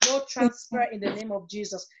them. No transfer in the name of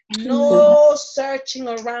Jesus. No searching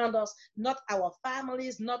around us. Not our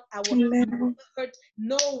families, not our neighborhood,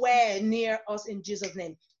 nowhere near us in Jesus'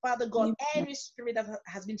 name. Father God, any spirit that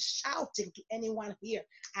has been shouting to anyone here,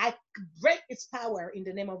 I break its power in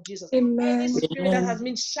the name of Jesus. Any spirit that has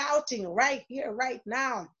been shouting right here, right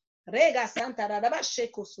now, Rega Santa,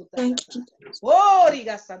 oh,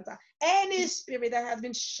 Riga Santa. Any spirit that has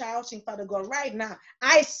been shouting, Father God, right now,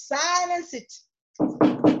 I silence it.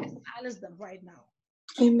 I silence them right now.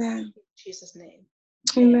 Amen. In Jesus' name.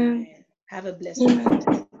 Amen. Amen. Have a blessed night.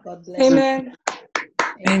 God bless Amen.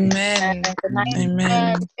 you. Amen.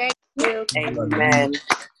 Amen. Thank you. Amen.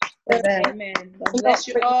 Amen. God bless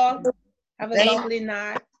you all. Have a lovely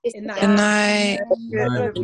night. Good night. Good night. Right.